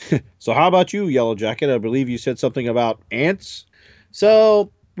So how about you, Yellow Jacket? I believe you said something about ants.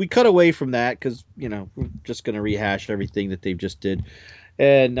 So we cut away from that because, we're just going to rehash everything that they've just did.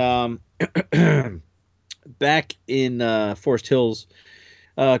 And back in Forest Hills,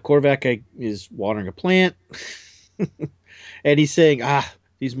 Korvac is watering a plant. And he's saying,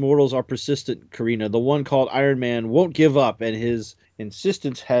 these mortals are persistent, Karina. The one called Iron Man won't give up, and his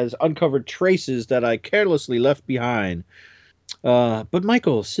insistence has uncovered traces that I carelessly left behind. But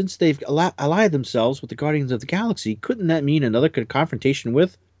Michael, since they've allied themselves with the Guardians of the Galaxy, couldn't that mean another confrontation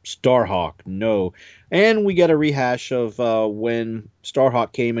with Starhawk? No. And we get a rehash of when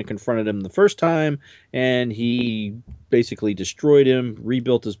Starhawk came and confronted him the first time, and he basically destroyed him,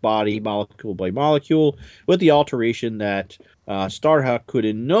 rebuilt his body molecule by molecule, with the alteration that Starhawk could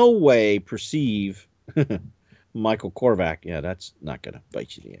in no way perceive Michael Korvac. Yeah, that's not going to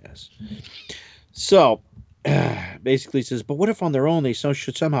bite you in the ass. So basically says, but what if on their own they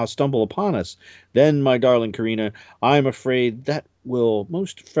should somehow stumble upon us? Then, my darling Karina, I'm afraid that they will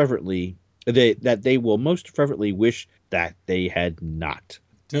most fervently wish that they had not.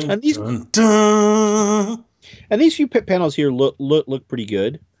 Dun, and these dun, dun. And these few panels here look pretty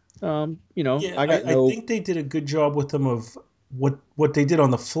good. I think they did a good job with them of what they did on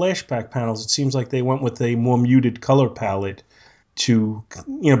the flashback panels. It seems like they went with a more muted color palette to,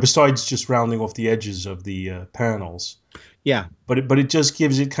 besides just rounding off the edges of the panels. Yeah. But it just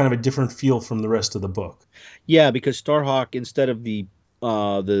gives it kind of a different feel from the rest of the book. Yeah, because Starhawk, instead of the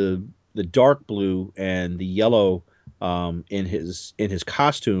dark blue and the yellow in his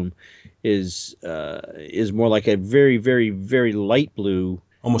costume, is more like a very, very, very light blue.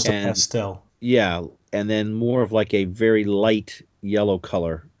 Almost a pastel. Yeah, and then more of like a very light yellow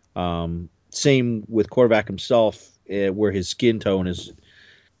color. Same with Korvac himself, where his skin tone is,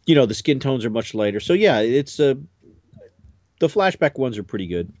 the skin tones are much lighter. So yeah, it's the flashback ones are pretty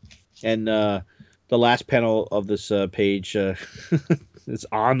good. And the last panel of this page is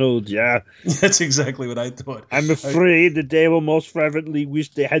Arnold. Yeah, that's exactly what I thought. I'm afraid that they will most fervently wish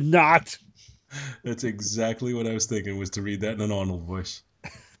they had not. That's exactly what I was thinking, was to read that in an Arnold voice.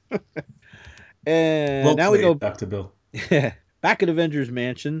 And now we go back to Bill. Back at Avengers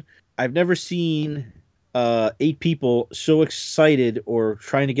Mansion. I've never seen 8 people so excited or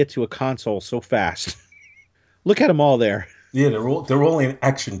trying to get to a console so fast. Look at them all there. Yeah, they're all in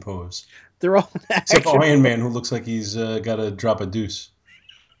action pose. They're all in action. Except for Iron Man, who looks like he's got to drop a deuce.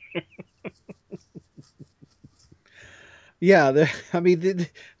 Yeah, they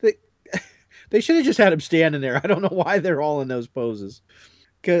should have just had him standing there. I don't know why they're all in those poses.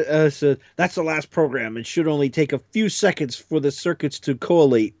 So that's the last program. It should only take a few seconds for the circuits to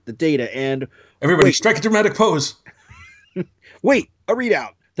collate the data and... Everybody, strike a dramatic pose. Wait, a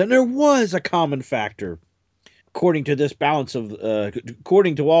readout. Then there was a common factor. According to this, all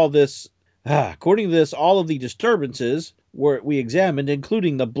of the disturbances we examined,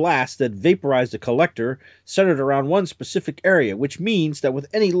 including the blast that vaporized the collector, centered around one specific area, which means that with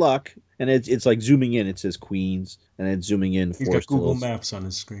any luck, and it's like zooming in, it says Queens, and it's zooming in. He's got Google Maps on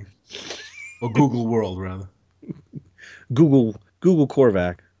his screen, or Google World rather. Google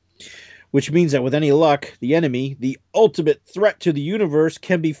Korvac, which means that with any luck, the enemy, the ultimate threat to the universe,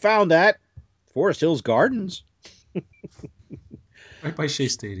 can be found at Forest Hills Gardens. Right by Shea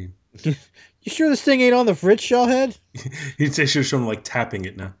Stadium. You sure this thing ain't on the fridge, Shellhead? He'd say show him like tapping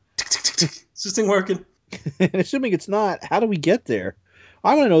it now. Tick, tick, tick, tick. Is this thing working? And assuming it's not, how do we get there?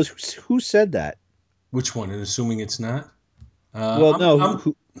 I want to know who said that. Which one? And assuming it's not?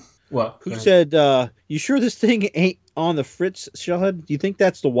 Who What? said, you sure this thing ain't on the Fritz Shellhead? Do you think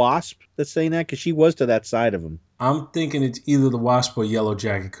that's the Wasp that's saying that? Because she was to that side of him. I'm thinking it's either the Wasp or Yellow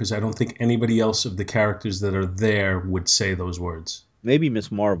Jacket because I don't think anybody else of the characters that are there would say those words. Maybe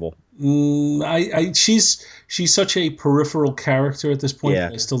Miss Marvel. She's such a peripheral character at this point.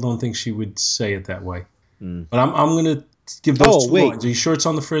 Yeah. I still don't think she would say it that way. Mm. But I'm going to give those two lines. Are you sure it's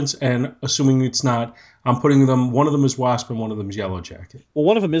on the Fritz? And assuming it's not, I'm putting them. One of them is Wasp and one of them is Yellow Jacket. Well,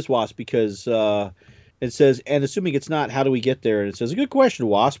 one of them is Wasp because it says, and assuming it's not, how do we get there? And it says, a good question,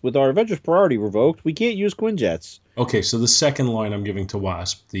 Wasp. With our Avengers priority revoked, we can't use Quinjets. Okay, so the second line I'm giving to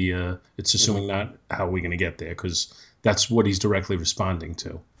Wasp, it's assuming not how we're going to get there because that's what he's directly responding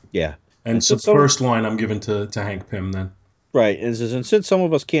to. Yeah. And so the first line I'm giving to Hank Pym then. Right, and it says, and since some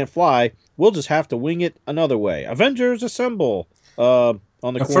of us can't fly, we'll just have to wing it another way. Avengers assemble! On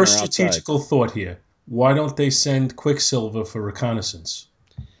the corner first outside. strategical thought here. Why don't they send Quicksilver for reconnaissance?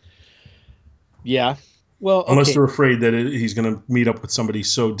 Yeah. Well, unless they're afraid that he's going to meet up with somebody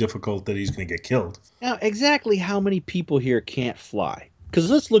so difficult that he's going to get killed. Now, exactly how many people here can't fly? Because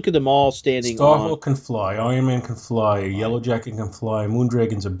let's look at them all standing Starhawk can fly, Iron Man can fly, Yellow Jacket can fly,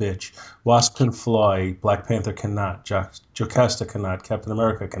 Moondragon's a bitch, Wasp can fly, Black Panther cannot, Jocasta cannot, Captain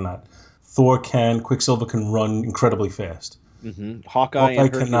America cannot, Thor can, Quicksilver can run incredibly fast. Mm-hmm. Hawkeye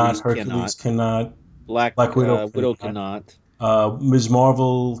and Hercules cannot, Black Widow cannot. Ms.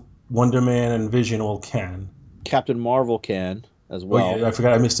 Marvel, Wonder Man, and Vision all can. Captain Marvel can as well. Oh, yeah, I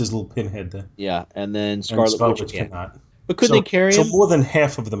forgot I missed his little pinhead there. Yeah, and then Scarlet Witch cannot. But could they carry him? So more than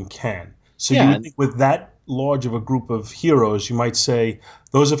half of them can. So you would think with that large of a group of heroes, you might say,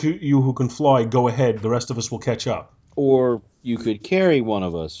 those of you who can fly, go ahead. The rest of us will catch up. Or you could carry one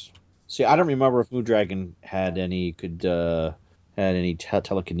of us. See, I don't remember if Moondragon had any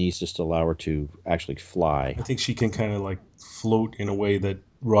telekinesis to allow her to actually fly. I think she can kind of like float in a way that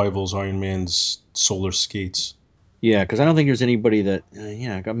rivals Iron Man's solar skates. Yeah, because I don't think there's anybody that.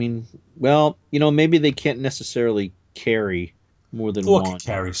 Maybe they can't necessarily carry more than Thor one. Could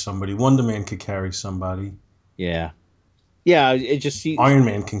carry somebody. Wonder Man could carry somebody. Yeah. It just seems. Iron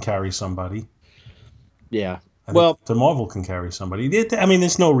Man can carry somebody. Yeah. The Marvel can carry somebody.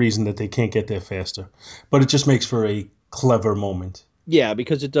 There's no reason that they can't get there faster, but it just makes for a clever moment. Yeah,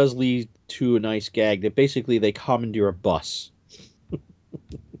 because it does lead to a nice gag that basically they commandeer a bus.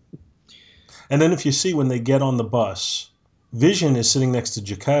 And then if you see when they get on the bus, Vision is sitting next to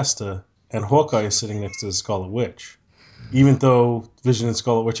Jocasta and Hawkeye is sitting next to the Scarlet Witch, even though Vision and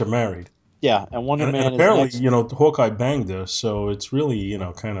Scarlet Witch are married. Yeah, and Wonder Man and apparently, Hawkeye banged her, so it's really,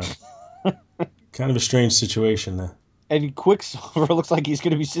 kind of a strange situation there. And Quicksilver looks like he's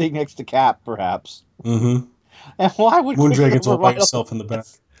going to be sitting next to Cap, perhaps. Mm-hmm. And why would Moondragon's all by himself in the back?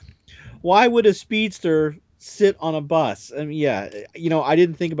 Why would a speedster sit on a bus? I mean, I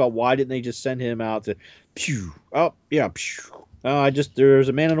didn't think about why didn't they just send him out to pew. Oh, yeah, pew. There's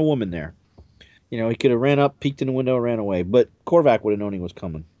a man and a woman there. He could have ran up, peeked in the window, and ran away. But Korvac would have known he was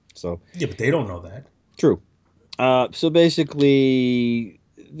coming. So yeah, but they don't know that. True. So basically,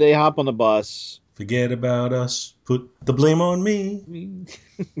 they hop on the bus. Forget about us. Put the blame on me.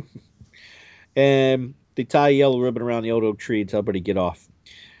 And they tie a yellow ribbon around the old oak tree and tell everybody to get off.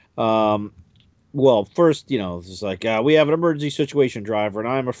 Well, first, it's like, we have an emergency situation, driver, and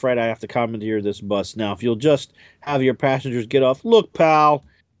I'm afraid I have to commandeer this bus. Now, if you'll just have your passengers get off. Look, pal,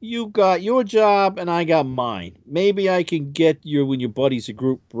 you got your job and I got mine. Maybe I can get you when your buddy's a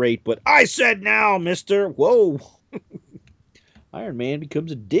group rate, but I said now, mister. Whoa. Iron Man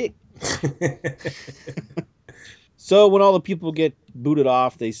becomes a dick. So when all the people get booted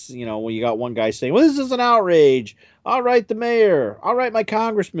off, when you got one guy saying, well, this is an outrage. All right, the mayor. All right, my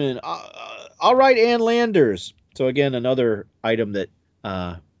congressman. All right, Ann Landers. So again, another item that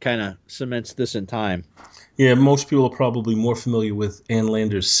kind of cements this in time. Yeah, most people are probably more familiar with Ann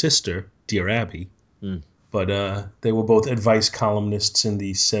Landers' sister, Dear Abby. But they were both advice columnists in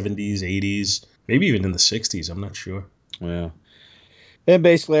the 70s, 80s, maybe even in the 60s. I'm not sure. Yeah. And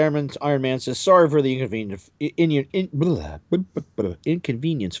basically, Iron Man says, sorry for the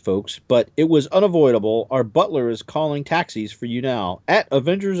inconvenience, folks, but it was unavoidable. Our butler is calling taxis for you now, at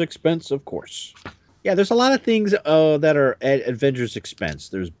Avengers' expense, of course. Yeah, there's a lot of things that are at Avengers' expense.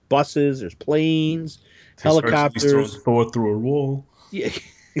 There's buses, there's planes, helicopters. Thor through a wall. Yeah,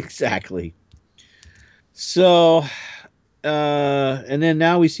 exactly. So, and then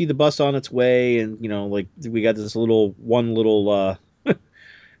now we see the bus on its way, and, we got this little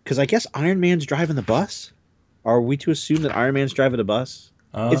because I guess Iron Man's driving the bus? Are we to assume that Iron Man's driving the bus?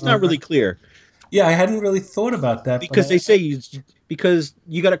 It's not really clear. Yeah, I hadn't really thought about that. Because they say because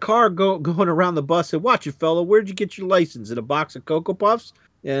you got a car going around the bus and watch it, fella. Where'd you get your license? In a box of Cocoa Puffs?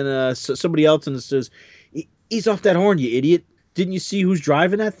 And somebody else says, Ease off that horn, you idiot. Didn't you see who's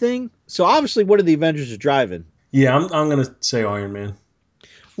driving that thing? So obviously one of the Avengers is driving. Yeah, I'm going to say Iron Man.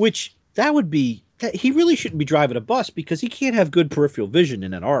 Which, that would be... he really shouldn't be driving a bus because he can't have good peripheral vision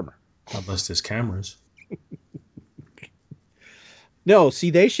in that armor. Unless there's cameras. No, see,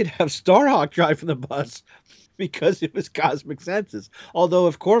 they should have Starhawk driving the bus because it was cosmic senses. Although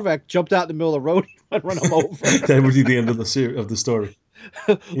if Korvac jumped out in the middle of the road, he might run him over. That would be the end of the story.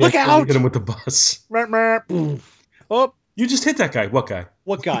 Look out! Hit him with the bus. Oh, you just hit that guy. What guy?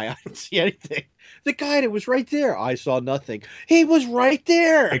 What guy? I didn't see anything. The guy that was right there. I saw nothing. He was right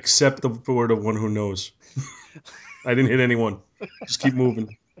there. Except the word of one who knows. I didn't hit anyone. Just keep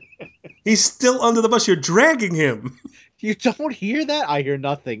moving. He's still under the bus. You're dragging him. You don't hear that? I hear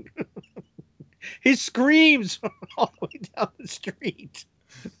nothing. He screams all the way down the street.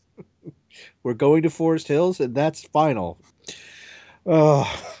 We're going to Forest Hills, and that's final. Oh,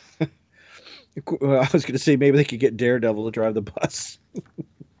 I was going to say maybe they could get Daredevil to drive the bus.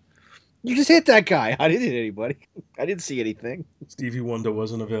 You just hit that guy. I didn't hit anybody. I didn't see anything. Stevie Wonder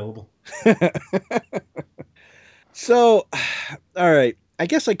wasn't available. So, all right. I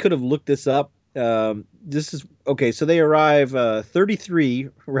guess I could have looked this up. This is okay. So they arrive 33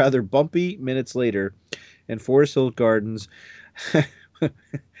 rather bumpy minutes later in Forest Hills Gardens.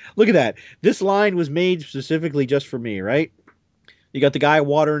 Look at that. This line was made specifically just for me, right? You got the guy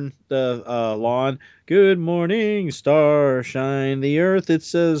watering the lawn. Good morning, star, shine the earth. It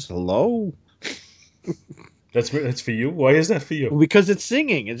says hello. That's for you? Why is that for you? Because it's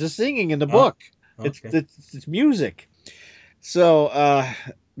singing. It's just singing in the book. Okay. It's music. So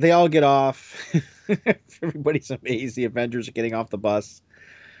they all get off. Everybody's amazed. The Avengers are getting off the bus.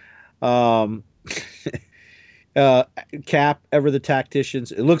 Cap, ever the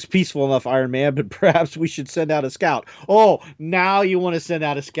tacticians. It looks peaceful enough, Iron Man, but perhaps we should send out a scout. Oh, now you want to send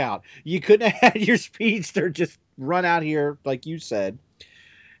out a scout. You couldn't have had your speedster just run out here like you said.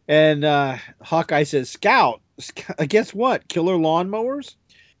 And Hawkeye says, Scout, guess what? Killer lawnmowers?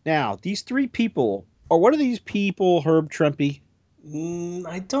 Now, these three people, or what are these people, Herb Trimpe?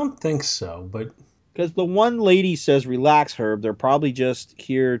 I don't think so, but... Because the one lady says, relax, Herb. They're probably just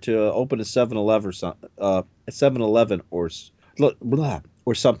here to open a 7-Eleven or something. A 7-Eleven or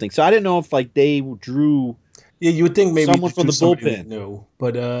something. So I didn't know if like they drew. Yeah, you would think maybe someone from the bullpen. No,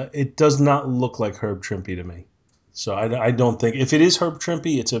 but it does not look like Herb Trimpe to me. So I don't think if it is Herb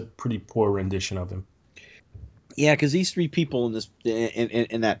Trimpe, it's a pretty poor rendition of him. Yeah, because these three people in this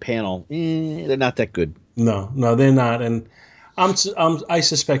in that panel, they're not that good. No, they're not, and I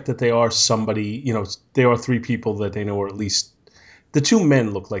suspect that they are somebody. You know, they are three people that they know, or at least the two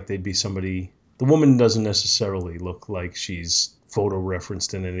men look like they'd be somebody. The woman doesn't necessarily look like she's photo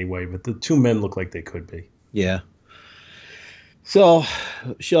referenced in any way, but the two men look like they could be. Yeah. So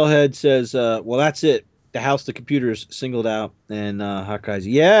Shellhead says, well, that's it. The house the computer's singled out, and Hawkeye's,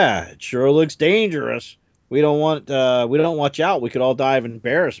 yeah, it sure looks dangerous. We don't watch out. We could all die of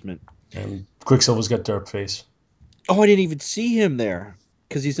embarrassment. And Quicksilver's got derp face. Oh, I didn't even see him there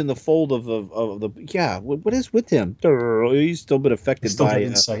because he's in the fold of the. Yeah, what is with him? He's still been affected He's still by got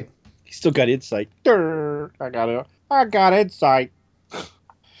insight. He's still got insight. I got insight.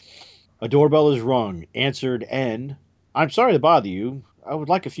 A doorbell is rung. Answered, and I'm sorry to bother you. I would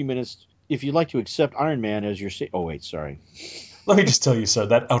like a few minutes if you'd like to accept Iron Man as your. Oh wait, sorry. Let me just tell you, sir,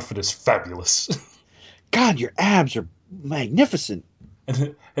 that outfit is fabulous. God, your abs are magnificent.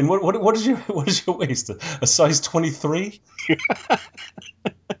 And what is your waist? A size 23?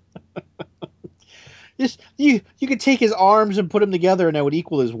 You could take his arms and put them together, and that would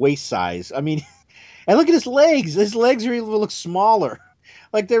equal his waist size. I mean, and look at his legs. His legs are even look smaller.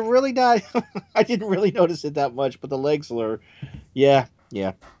 Like they're really not. I didn't really notice it that much, but the legs are, yeah,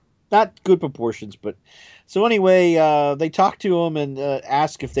 not good proportions. But so anyway, they talk to him and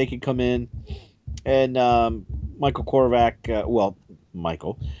ask if they could come in, and Michael Korvac,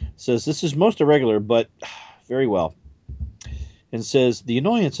 Michael says this is most irregular, but very well. And says the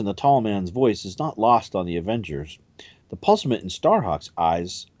annoyance in the tall man's voice is not lost on the Avengers. The puzzlement in Starhawk's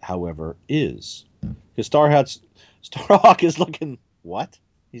eyes, however, is. Because Starhawk is looking, what?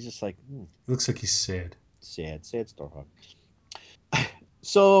 He's just like... Looks like he's sad. Sad Starhawk.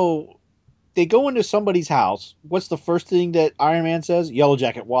 So, they go into somebody's house. What's the first thing that Iron Man says? Yellow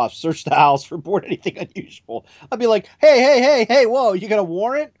Jacket Wasp, search the house, report anything unusual. I'd be like, hey, whoa, you got a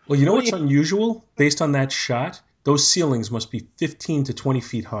warrant? Well, you know what's unusual? Based on that shot? Those ceilings must be 15 to 20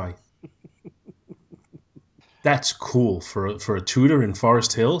 feet high. That's cool for a Tudor in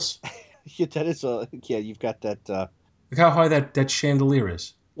Forest Hills. Yeah, that is you've got that. Look how high that chandelier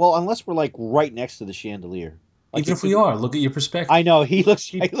is. Well, unless we're like right next to the chandelier. Like even if we are, look at your perspective. I know he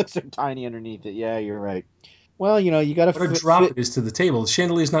looks so tiny underneath it. Yeah, you're right. Well, you got to What a drop it is to the table. The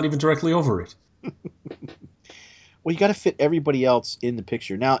chandelier's not even directly over it. Well, you got to fit everybody else in the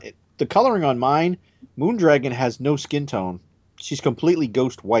picture. Now, the coloring on mine, Moondragon has no skin tone. She's completely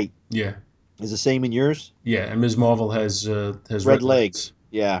ghost white. Yeah. Is the same in yours? Yeah, and Ms. Marvel has red legs.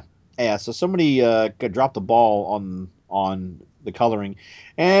 Yeah. Yeah, so somebody dropped the ball on the coloring.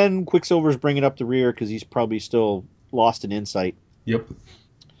 And Quicksilver's bringing up the rear because he's probably still lost in insight. Yep.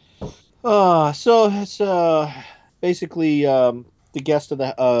 So it's basically the guest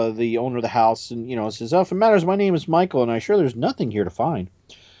of the owner of the house, and says, "Oh, if it matters, my name is Michael, and I'm sure there's nothing here to find."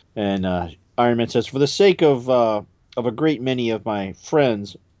 And Iron Man says, "For the sake of a great many of my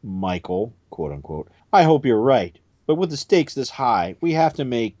friends, Michael, quote unquote, I hope you're right. But with the stakes this high, we have to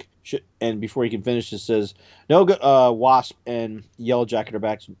make." And before he can finish, it says, "No go." Wasp and Yellow Jacket are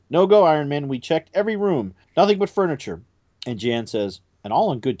back. "No go, Iron Man. We checked every room, nothing but furniture." And Jan says, "And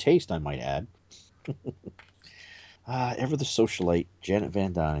all in good taste, I might add." Ever the socialite, Janet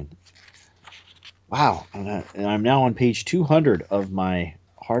Van Dyne. Wow. And I'm now on page 200 of my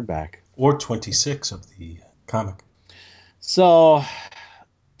hardback. Or 26 of the comic. So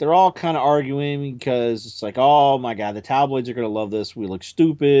they're all kind of arguing because it's like, oh my God, the tabloids are going to love this. We look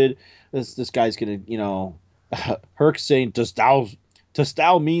stupid. This guy's going to, Herc saying, does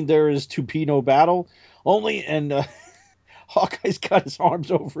thou mean there is to be no battle? Only, and Hawkeye's got his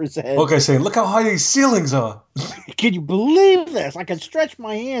arms over his head. Hawkeye's saying, look how high these ceilings are. Can you believe this? I can stretch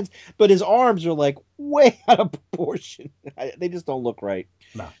my hands, but his arms are like way out of proportion. They just don't look right.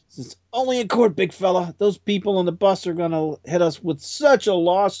 No. It's only in court, big fella. Those people on the bus are going to hit us with such a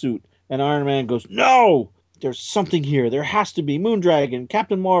lawsuit. And Iron Man goes, no, there's something here. There has to be. Moondragon,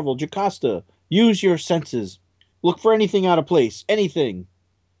 Captain Marvel, Jocasta. Use your senses. Look for anything out of place. Anything.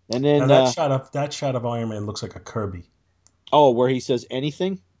 And then now that shot of Iron Man looks like a Kirby. Oh, where he says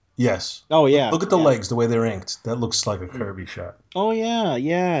anything? Yes. Oh, yeah. Look at the legs, the way they're inked. That looks like a Kirby shot. Oh, yeah.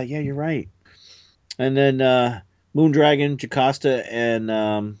 Yeah, you're right. And then Moondragon, Jocasta,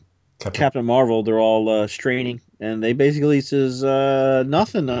 and Captain Marvel, they're all straining. And they basically says,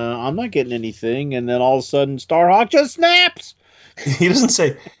 nothing. I'm not getting anything. And then all of a sudden, Starhawk just snaps. He doesn't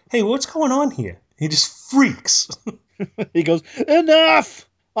say, hey, what's going on here? He just freaks. He goes, enough!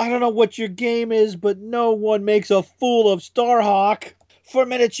 I don't know what your game is, but no one makes a fool of Starhawk. For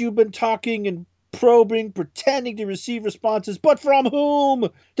minutes you've been talking and probing, pretending to receive responses, but from whom?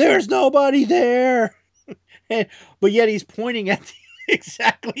 There's nobody there. But yet he's pointing at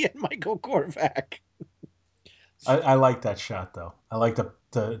exactly at Michael Korvac. I like that shot, though. I like the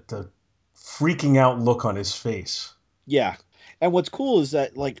freaking out look on his face. Yeah. And what's cool is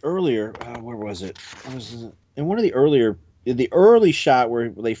that, like, earlier, where was it? It was in one of the early shot where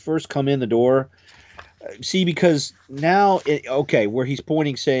they first come in the door. See, because now, where he's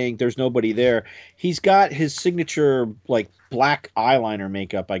pointing saying there's nobody there, he's got his signature, like, black eyeliner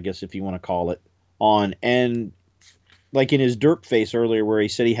makeup, I guess, if you want to call it, on. And, like, in his derp face earlier where he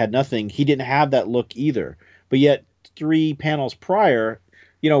said he had nothing, he didn't have that look either. But yet, 3 panels prior,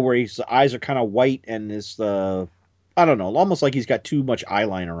 where his eyes are kind of white and is I don't know, almost like he's got too much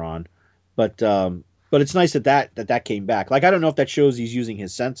eyeliner on. But it's nice that came back. Like, I don't know if that shows he's using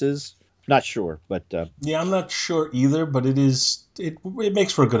his senses. Not sure, but yeah, I'm not sure either. But it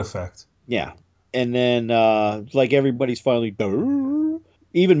makes for a good effect. Yeah, and then like everybody's finally,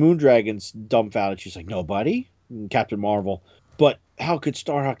 even Moondragon's dumbfounded. She's like, nobody, and Captain Marvel. But how could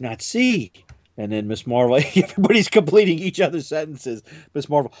Starhawk not see? And then Miss Marvel, everybody's completing each other's sentences. Miss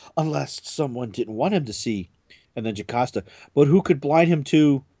Marvel, unless someone didn't want him to see. And then Jocasta, but who could blind him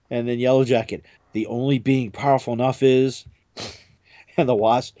to? And then Yellow Jacket, the only being powerful enough is. And the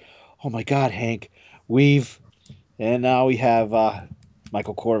Wasp, oh my God, Hank, and now we have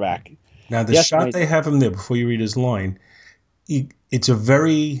Michael Korvac. Now the shot they have him there before you read his line, it's a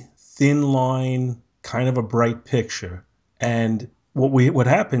very thin line, kind of a bright picture. And what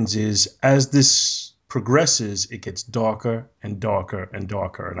happens is as this progresses, it gets darker and darker and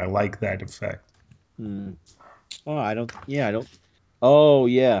darker, and I like that effect. Oh, I don't. Oh,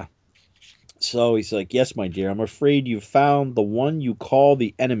 yeah. So he's like, yes, my dear, I'm afraid you found the one you call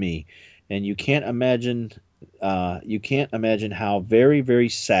the enemy, and you can't imagine how very, very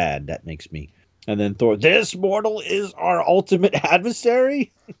sad that makes me. And then Thor, this mortal is our ultimate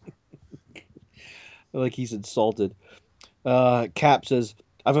adversary? Like he's insulted. Cap says,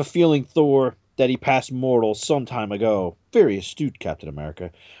 I have a feeling, Thor, that he passed mortal some time ago. Very astute, Captain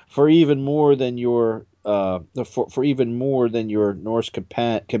America. For even more than your Norse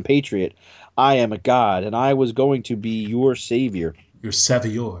compatriot, I am a god, and I was going to be your savior. Your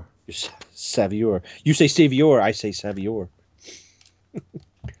savior. Savior. You say savior, I say savior.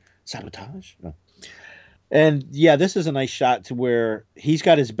 Sabotage? No. And yeah, this is a nice shot to where he's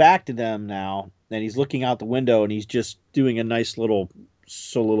got his back to them now, and he's looking out the window, and he's just doing a nice little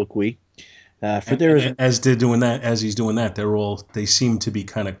soliloquy. For there is, And as he's doing that, they seem to be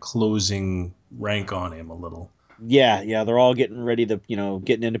kind of closing rank on him a little. yeah, they're all getting ready to,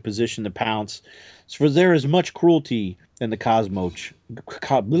 getting into position to pounce. For there is much cruelty in the cosmos,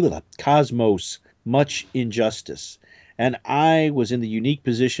 much injustice. And I was in the unique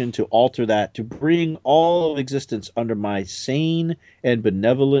position to alter that, to bring all of existence under my sane and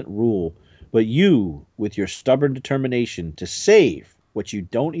benevolent rule. But you, with your stubborn determination to save what you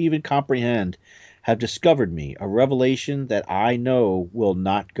don't even comprehend, have discovered me a revelation that I know will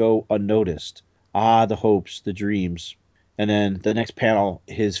not go unnoticed. Ah, the hopes, the dreams. And then the next panel,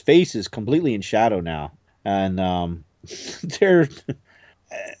 his face is completely in shadow now. And they're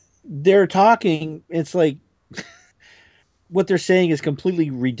they're talking. It's like what they're saying is completely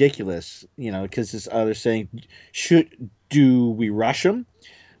ridiculous, because they're saying, do we rush him?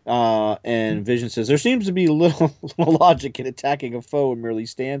 And Vision says, there seems to be little logic in attacking a foe who merely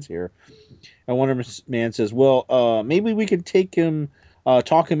stands here. And Wonder Man says, well, maybe we could talk him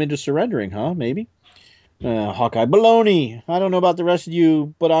into surrendering, huh? Maybe. Hawkeye, baloney. I don't know about the rest of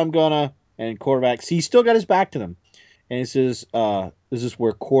you, but I'm gonna. And Korvac, he's still got his back to them. And he says, this is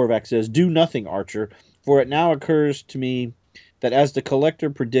where Korvac says, do nothing, Archer, for it now occurs to me that as the Collector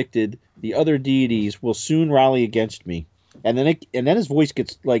predicted, the other deities will soon rally against me. And then his voice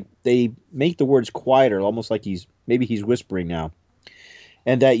gets like, they make the words quieter, almost like he's whispering now.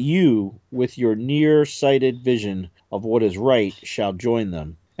 And that you, with your near-sighted vision of what is right, shall join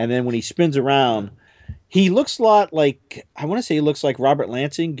them. And then when he spins around, he looks a lot like, I want to say he looks like Robert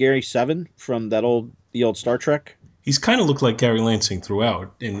Lansing, Gary Seven from the old Star Trek. He's kind of looked like Gary Lansing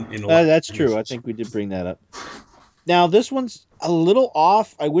throughout. In a lot that's true. I think we did bring that up. Now this one's a little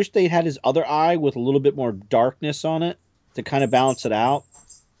off. I wish they had his other eye with a little bit more darkness on it to kind of balance it out.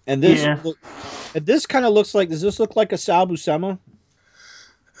 And this kind of looks like. Does this look like a Sal Buscema?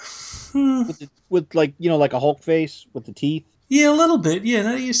 With like like a Hulk face with the teeth. Yeah, a little bit. Yeah,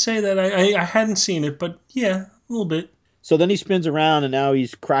 now that you say that, I hadn't seen it, but yeah, a little bit. So then he spins around, and now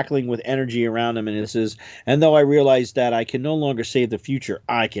he's crackling with energy around him, and it says, and though I realize that I can no longer save the future,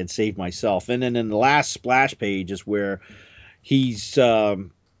 I can save myself. And then in the last splash page is where he's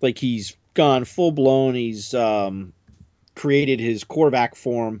he's gone full blown. He's created his Korvac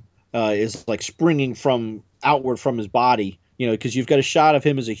form, is like springing from outward from his body, because you've got a shot of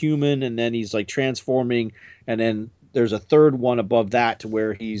him as a human, and then he's like transforming, and then there's a third one above that to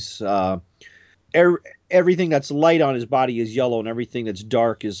where he's everything that's light on his body is yellow, and everything that's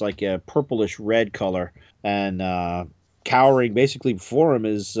dark is like a purplish red color. And cowering basically before him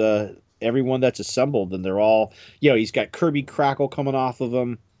is everyone that's assembled, and they're all, he's got Kirby Crackle coming off of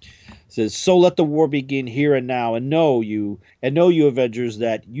him. It says, so let the war begin here and now, and know you Avengers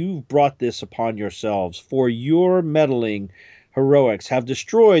that you've brought this upon yourselves, for your meddling heroics have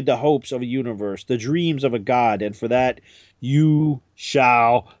destroyed the hopes of a universe, the dreams of a god, and for that you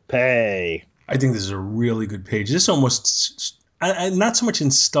shall pay. I think this is a really good page. This almost, not so much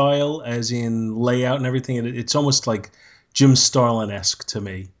in style as in layout and everything. It's almost like Jim Starlin-esque to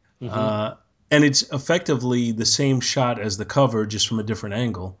me. Mm-hmm. And it's effectively the same shot as the cover, just from a different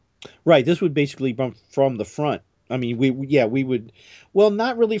angle. Right. This would basically be from the front. I mean, we would, well,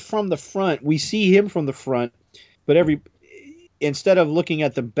 not really from the front. We see him from the front, but instead of looking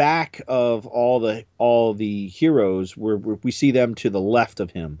at the back of all the heroes, we see them to the left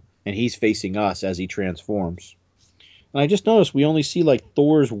of him. And he's facing us as he transforms. And I just noticed we only see like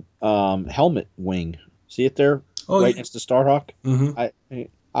Thor's helmet wing. See it there, right next to Starhawk. Mm-hmm.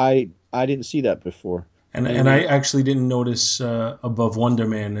 I didn't see that before. And I actually didn't notice above Wonder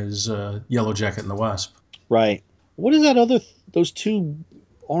Man is Yellow Jacket and the Wasp. Right. What is that those two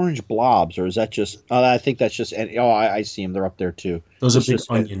orange blobs, or is that just? I think that's just. I see them. They're up there too. Those are big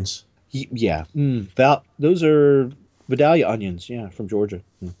onions. Yeah. Those are Vidalia onions. Yeah, from Georgia.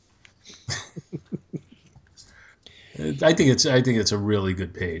 I think it's a really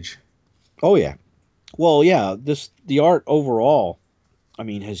good page. Oh yeah. Well, yeah. The art overall, I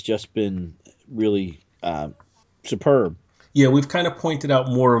mean, has just been really superb. Yeah, we've kind of pointed out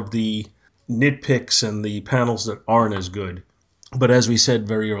more of the nitpicks and the panels that aren't as good. But as we said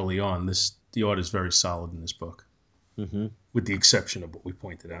very early on, the art is very solid in this book, mm-hmm. with the exception of what we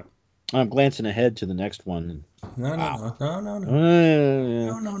pointed out. I'm glancing ahead to the next one. No.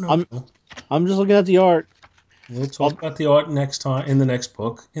 I'm just looking at the art. We'll talk about the art next time in the next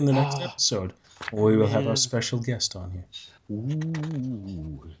book, in the next episode. We will have our special guest on here.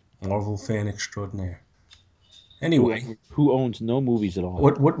 Ooh. Marvel fan extraordinaire. Anyway, who owns no movies at all?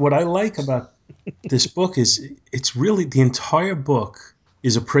 What I like about this book it's really, the entire book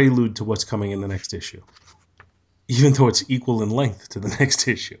is a prelude to what's coming in the next issue, even though it's equal in length to the next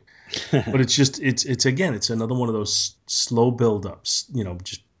issue. But it's again, it's another one of those slow build-ups,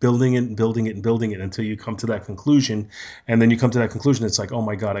 just building it and building it and building it until you come to that conclusion. And then you come to that conclusion, it's like, oh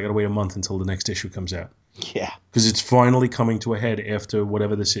my God, I got to wait a month until the next issue comes out. Yeah. Because it's finally coming to a head after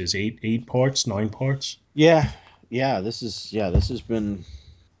whatever this is, 9 parts. Yeah. This is the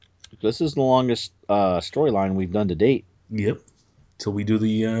longest storyline we've done to date. Yep. Till we do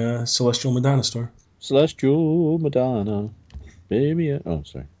the Celestial Madonna story. Celestial Madonna, baby. Oh,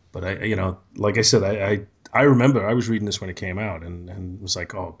 sorry. But like I said, I remember I was reading this when it came out and was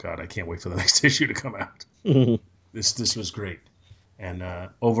like, oh God, I can't wait for the next issue to come out. This was great. And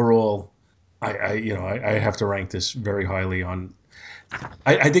overall, I have to rank this very highly on.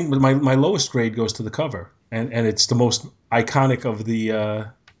 I think my lowest grade goes to the cover, and it's the most iconic of the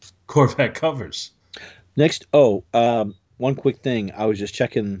Korvac covers. Next, one quick thing. I was just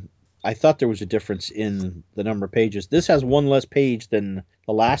checking. I thought there was a difference in the number of pages. This has one less page than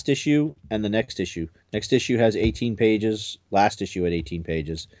the last issue and the next issue. Next issue has 18 pages. Last issue had 18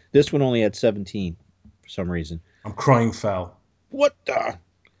 pages. This one only had 17 for some reason. I'm crying foul. What the?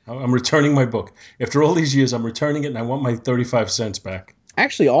 I'm returning my book. After all these years, I'm returning it, and I want my 35 cents back.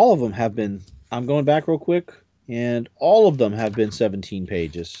 Actually, all of them have been. I'm going back real quick, and all of them have been 17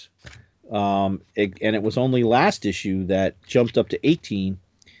 pages. And it was only last issue that jumped up to 18.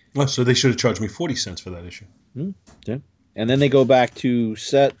 Well, so they should have charged me 40 cents for that issue. Yeah. And then they go back to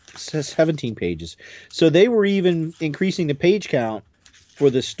 17 pages. So they were even increasing the page count for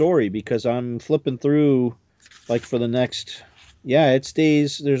this story, because I'm flipping through, like, for the next... Yeah, it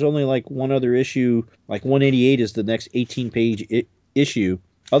stays... There's only, like, one other issue. Like, 188 is the next 18-page issue.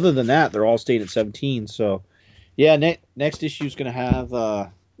 Other than that, they're all staying at 17. So, yeah, next issue is going to have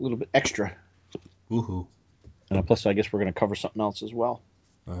a little bit extra. Woohoo. And plus, I guess we're going to cover something else as well.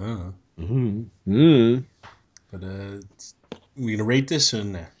 Mm-hmm. But we gonna rate this or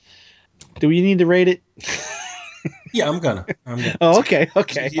nah? Do we need to rate it? Yeah, I'm gonna. Oh, okay.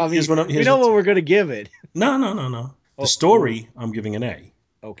 Here's what we're gonna give it. No. The story, I'm giving an A.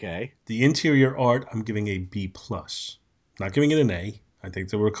 Okay. The interior art, I'm giving a B+. Not giving it an A. I think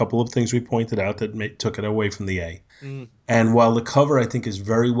there were a couple of things we pointed out that took it away from the A. And while the cover, I think, is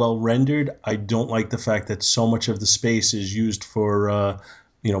very well rendered, I don't like the fact that so much of the space is used for,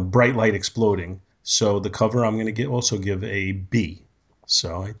 bright light exploding. So the cover, I'm going to also give a B.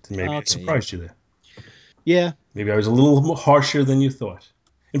 So maybe it surprised you there. Yeah. Maybe I was a little harsher than you thought.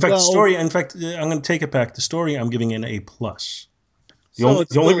 In fact, the story. In fact, I'm going to take it back. The story, I'm giving an A+.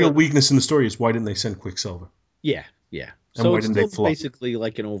 The only real weakness in the story is why didn't they send Quicksilver? Yeah. And so why it's didn't they still basically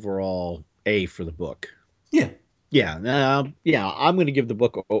like an overall A for the book. Yeah. Yeah. I'm going to give the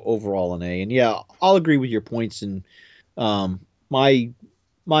book overall an A, and I'll agree with your points, and my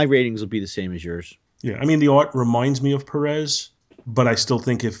ratings will be the same as yours. Yeah, I mean, the art reminds me of Perez, but I still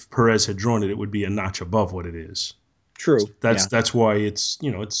think if Perez had drawn it, it would be a notch above what it is. True. That's why it's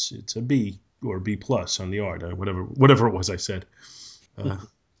it's a B or B+ on the art, or whatever it was I said.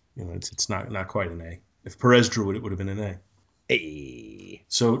 It's not quite an A. If Perez drew it, it would have been an A. Hey.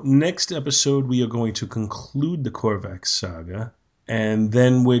 So next episode, we are going to conclude the Korvac saga, and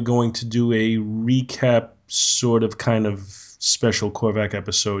then we're going to do a recap, sort of kind of special Korvac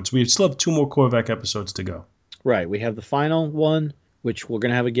episodes. We still have 2 more Korvac episodes to go. Right. We have the final one, which we're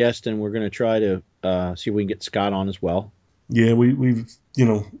going to have a guest, and we're going to try to see if we can get Scott on as well. Yeah, we've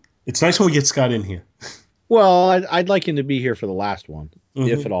it's nice when we get Scott in here. Well, I'd like him to be here for the last one,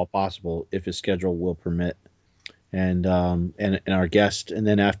 if at all possible, if his schedule will permit, and our guest, and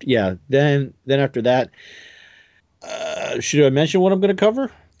then after after that, should I mention what I'm going to cover?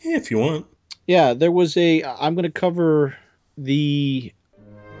 Yeah, if you want. Yeah, I'm going to cover the.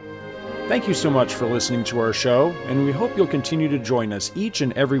 Thank you so much for listening to our show, and we hope you'll continue to join us each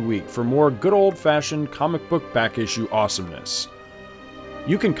and every week for more good old-fashioned comic book back issue awesomeness.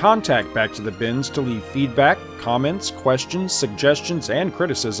 You can contact Back to the Bins to leave feedback, comments, questions, suggestions, and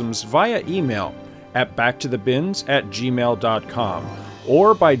criticisms via email at backtothebins@gmail.com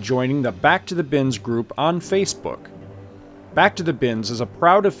or by joining the Back to the Bins group on Facebook. Back to the Bins is a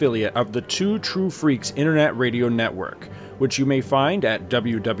proud affiliate of the Two True Freaks Internet Radio Network, which you may find at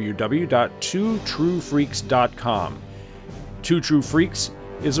www.twotruefreaks.com. Two True Freaks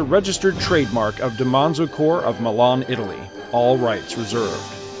is a registered trademark of DiManzo Corps of Milan, Italy. All rights reserved.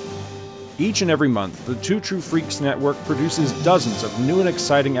 Each and every month, the Two True Freaks Network produces dozens of new and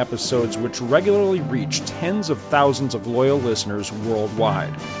exciting episodes which regularly reach tens of thousands of loyal listeners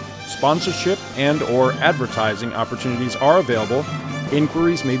worldwide. Sponsorship and/or advertising opportunities are available,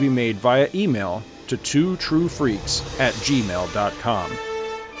 Inquiries may be made via email to twotruefreaks@gmail.com.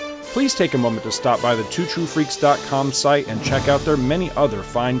 Please take a moment to stop by the twotruefreaks.com site and check out their many other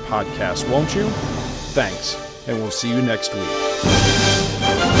fine podcasts, won't you? Thanks, and we'll see you next week.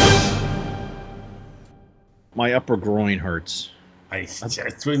 My upper groin hurts.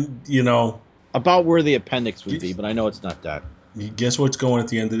 About where the appendix would be, but I know it's not that. Guess what's going at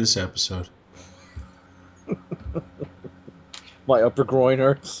the end of this episode? My upper groin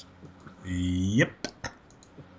hurts. Yep.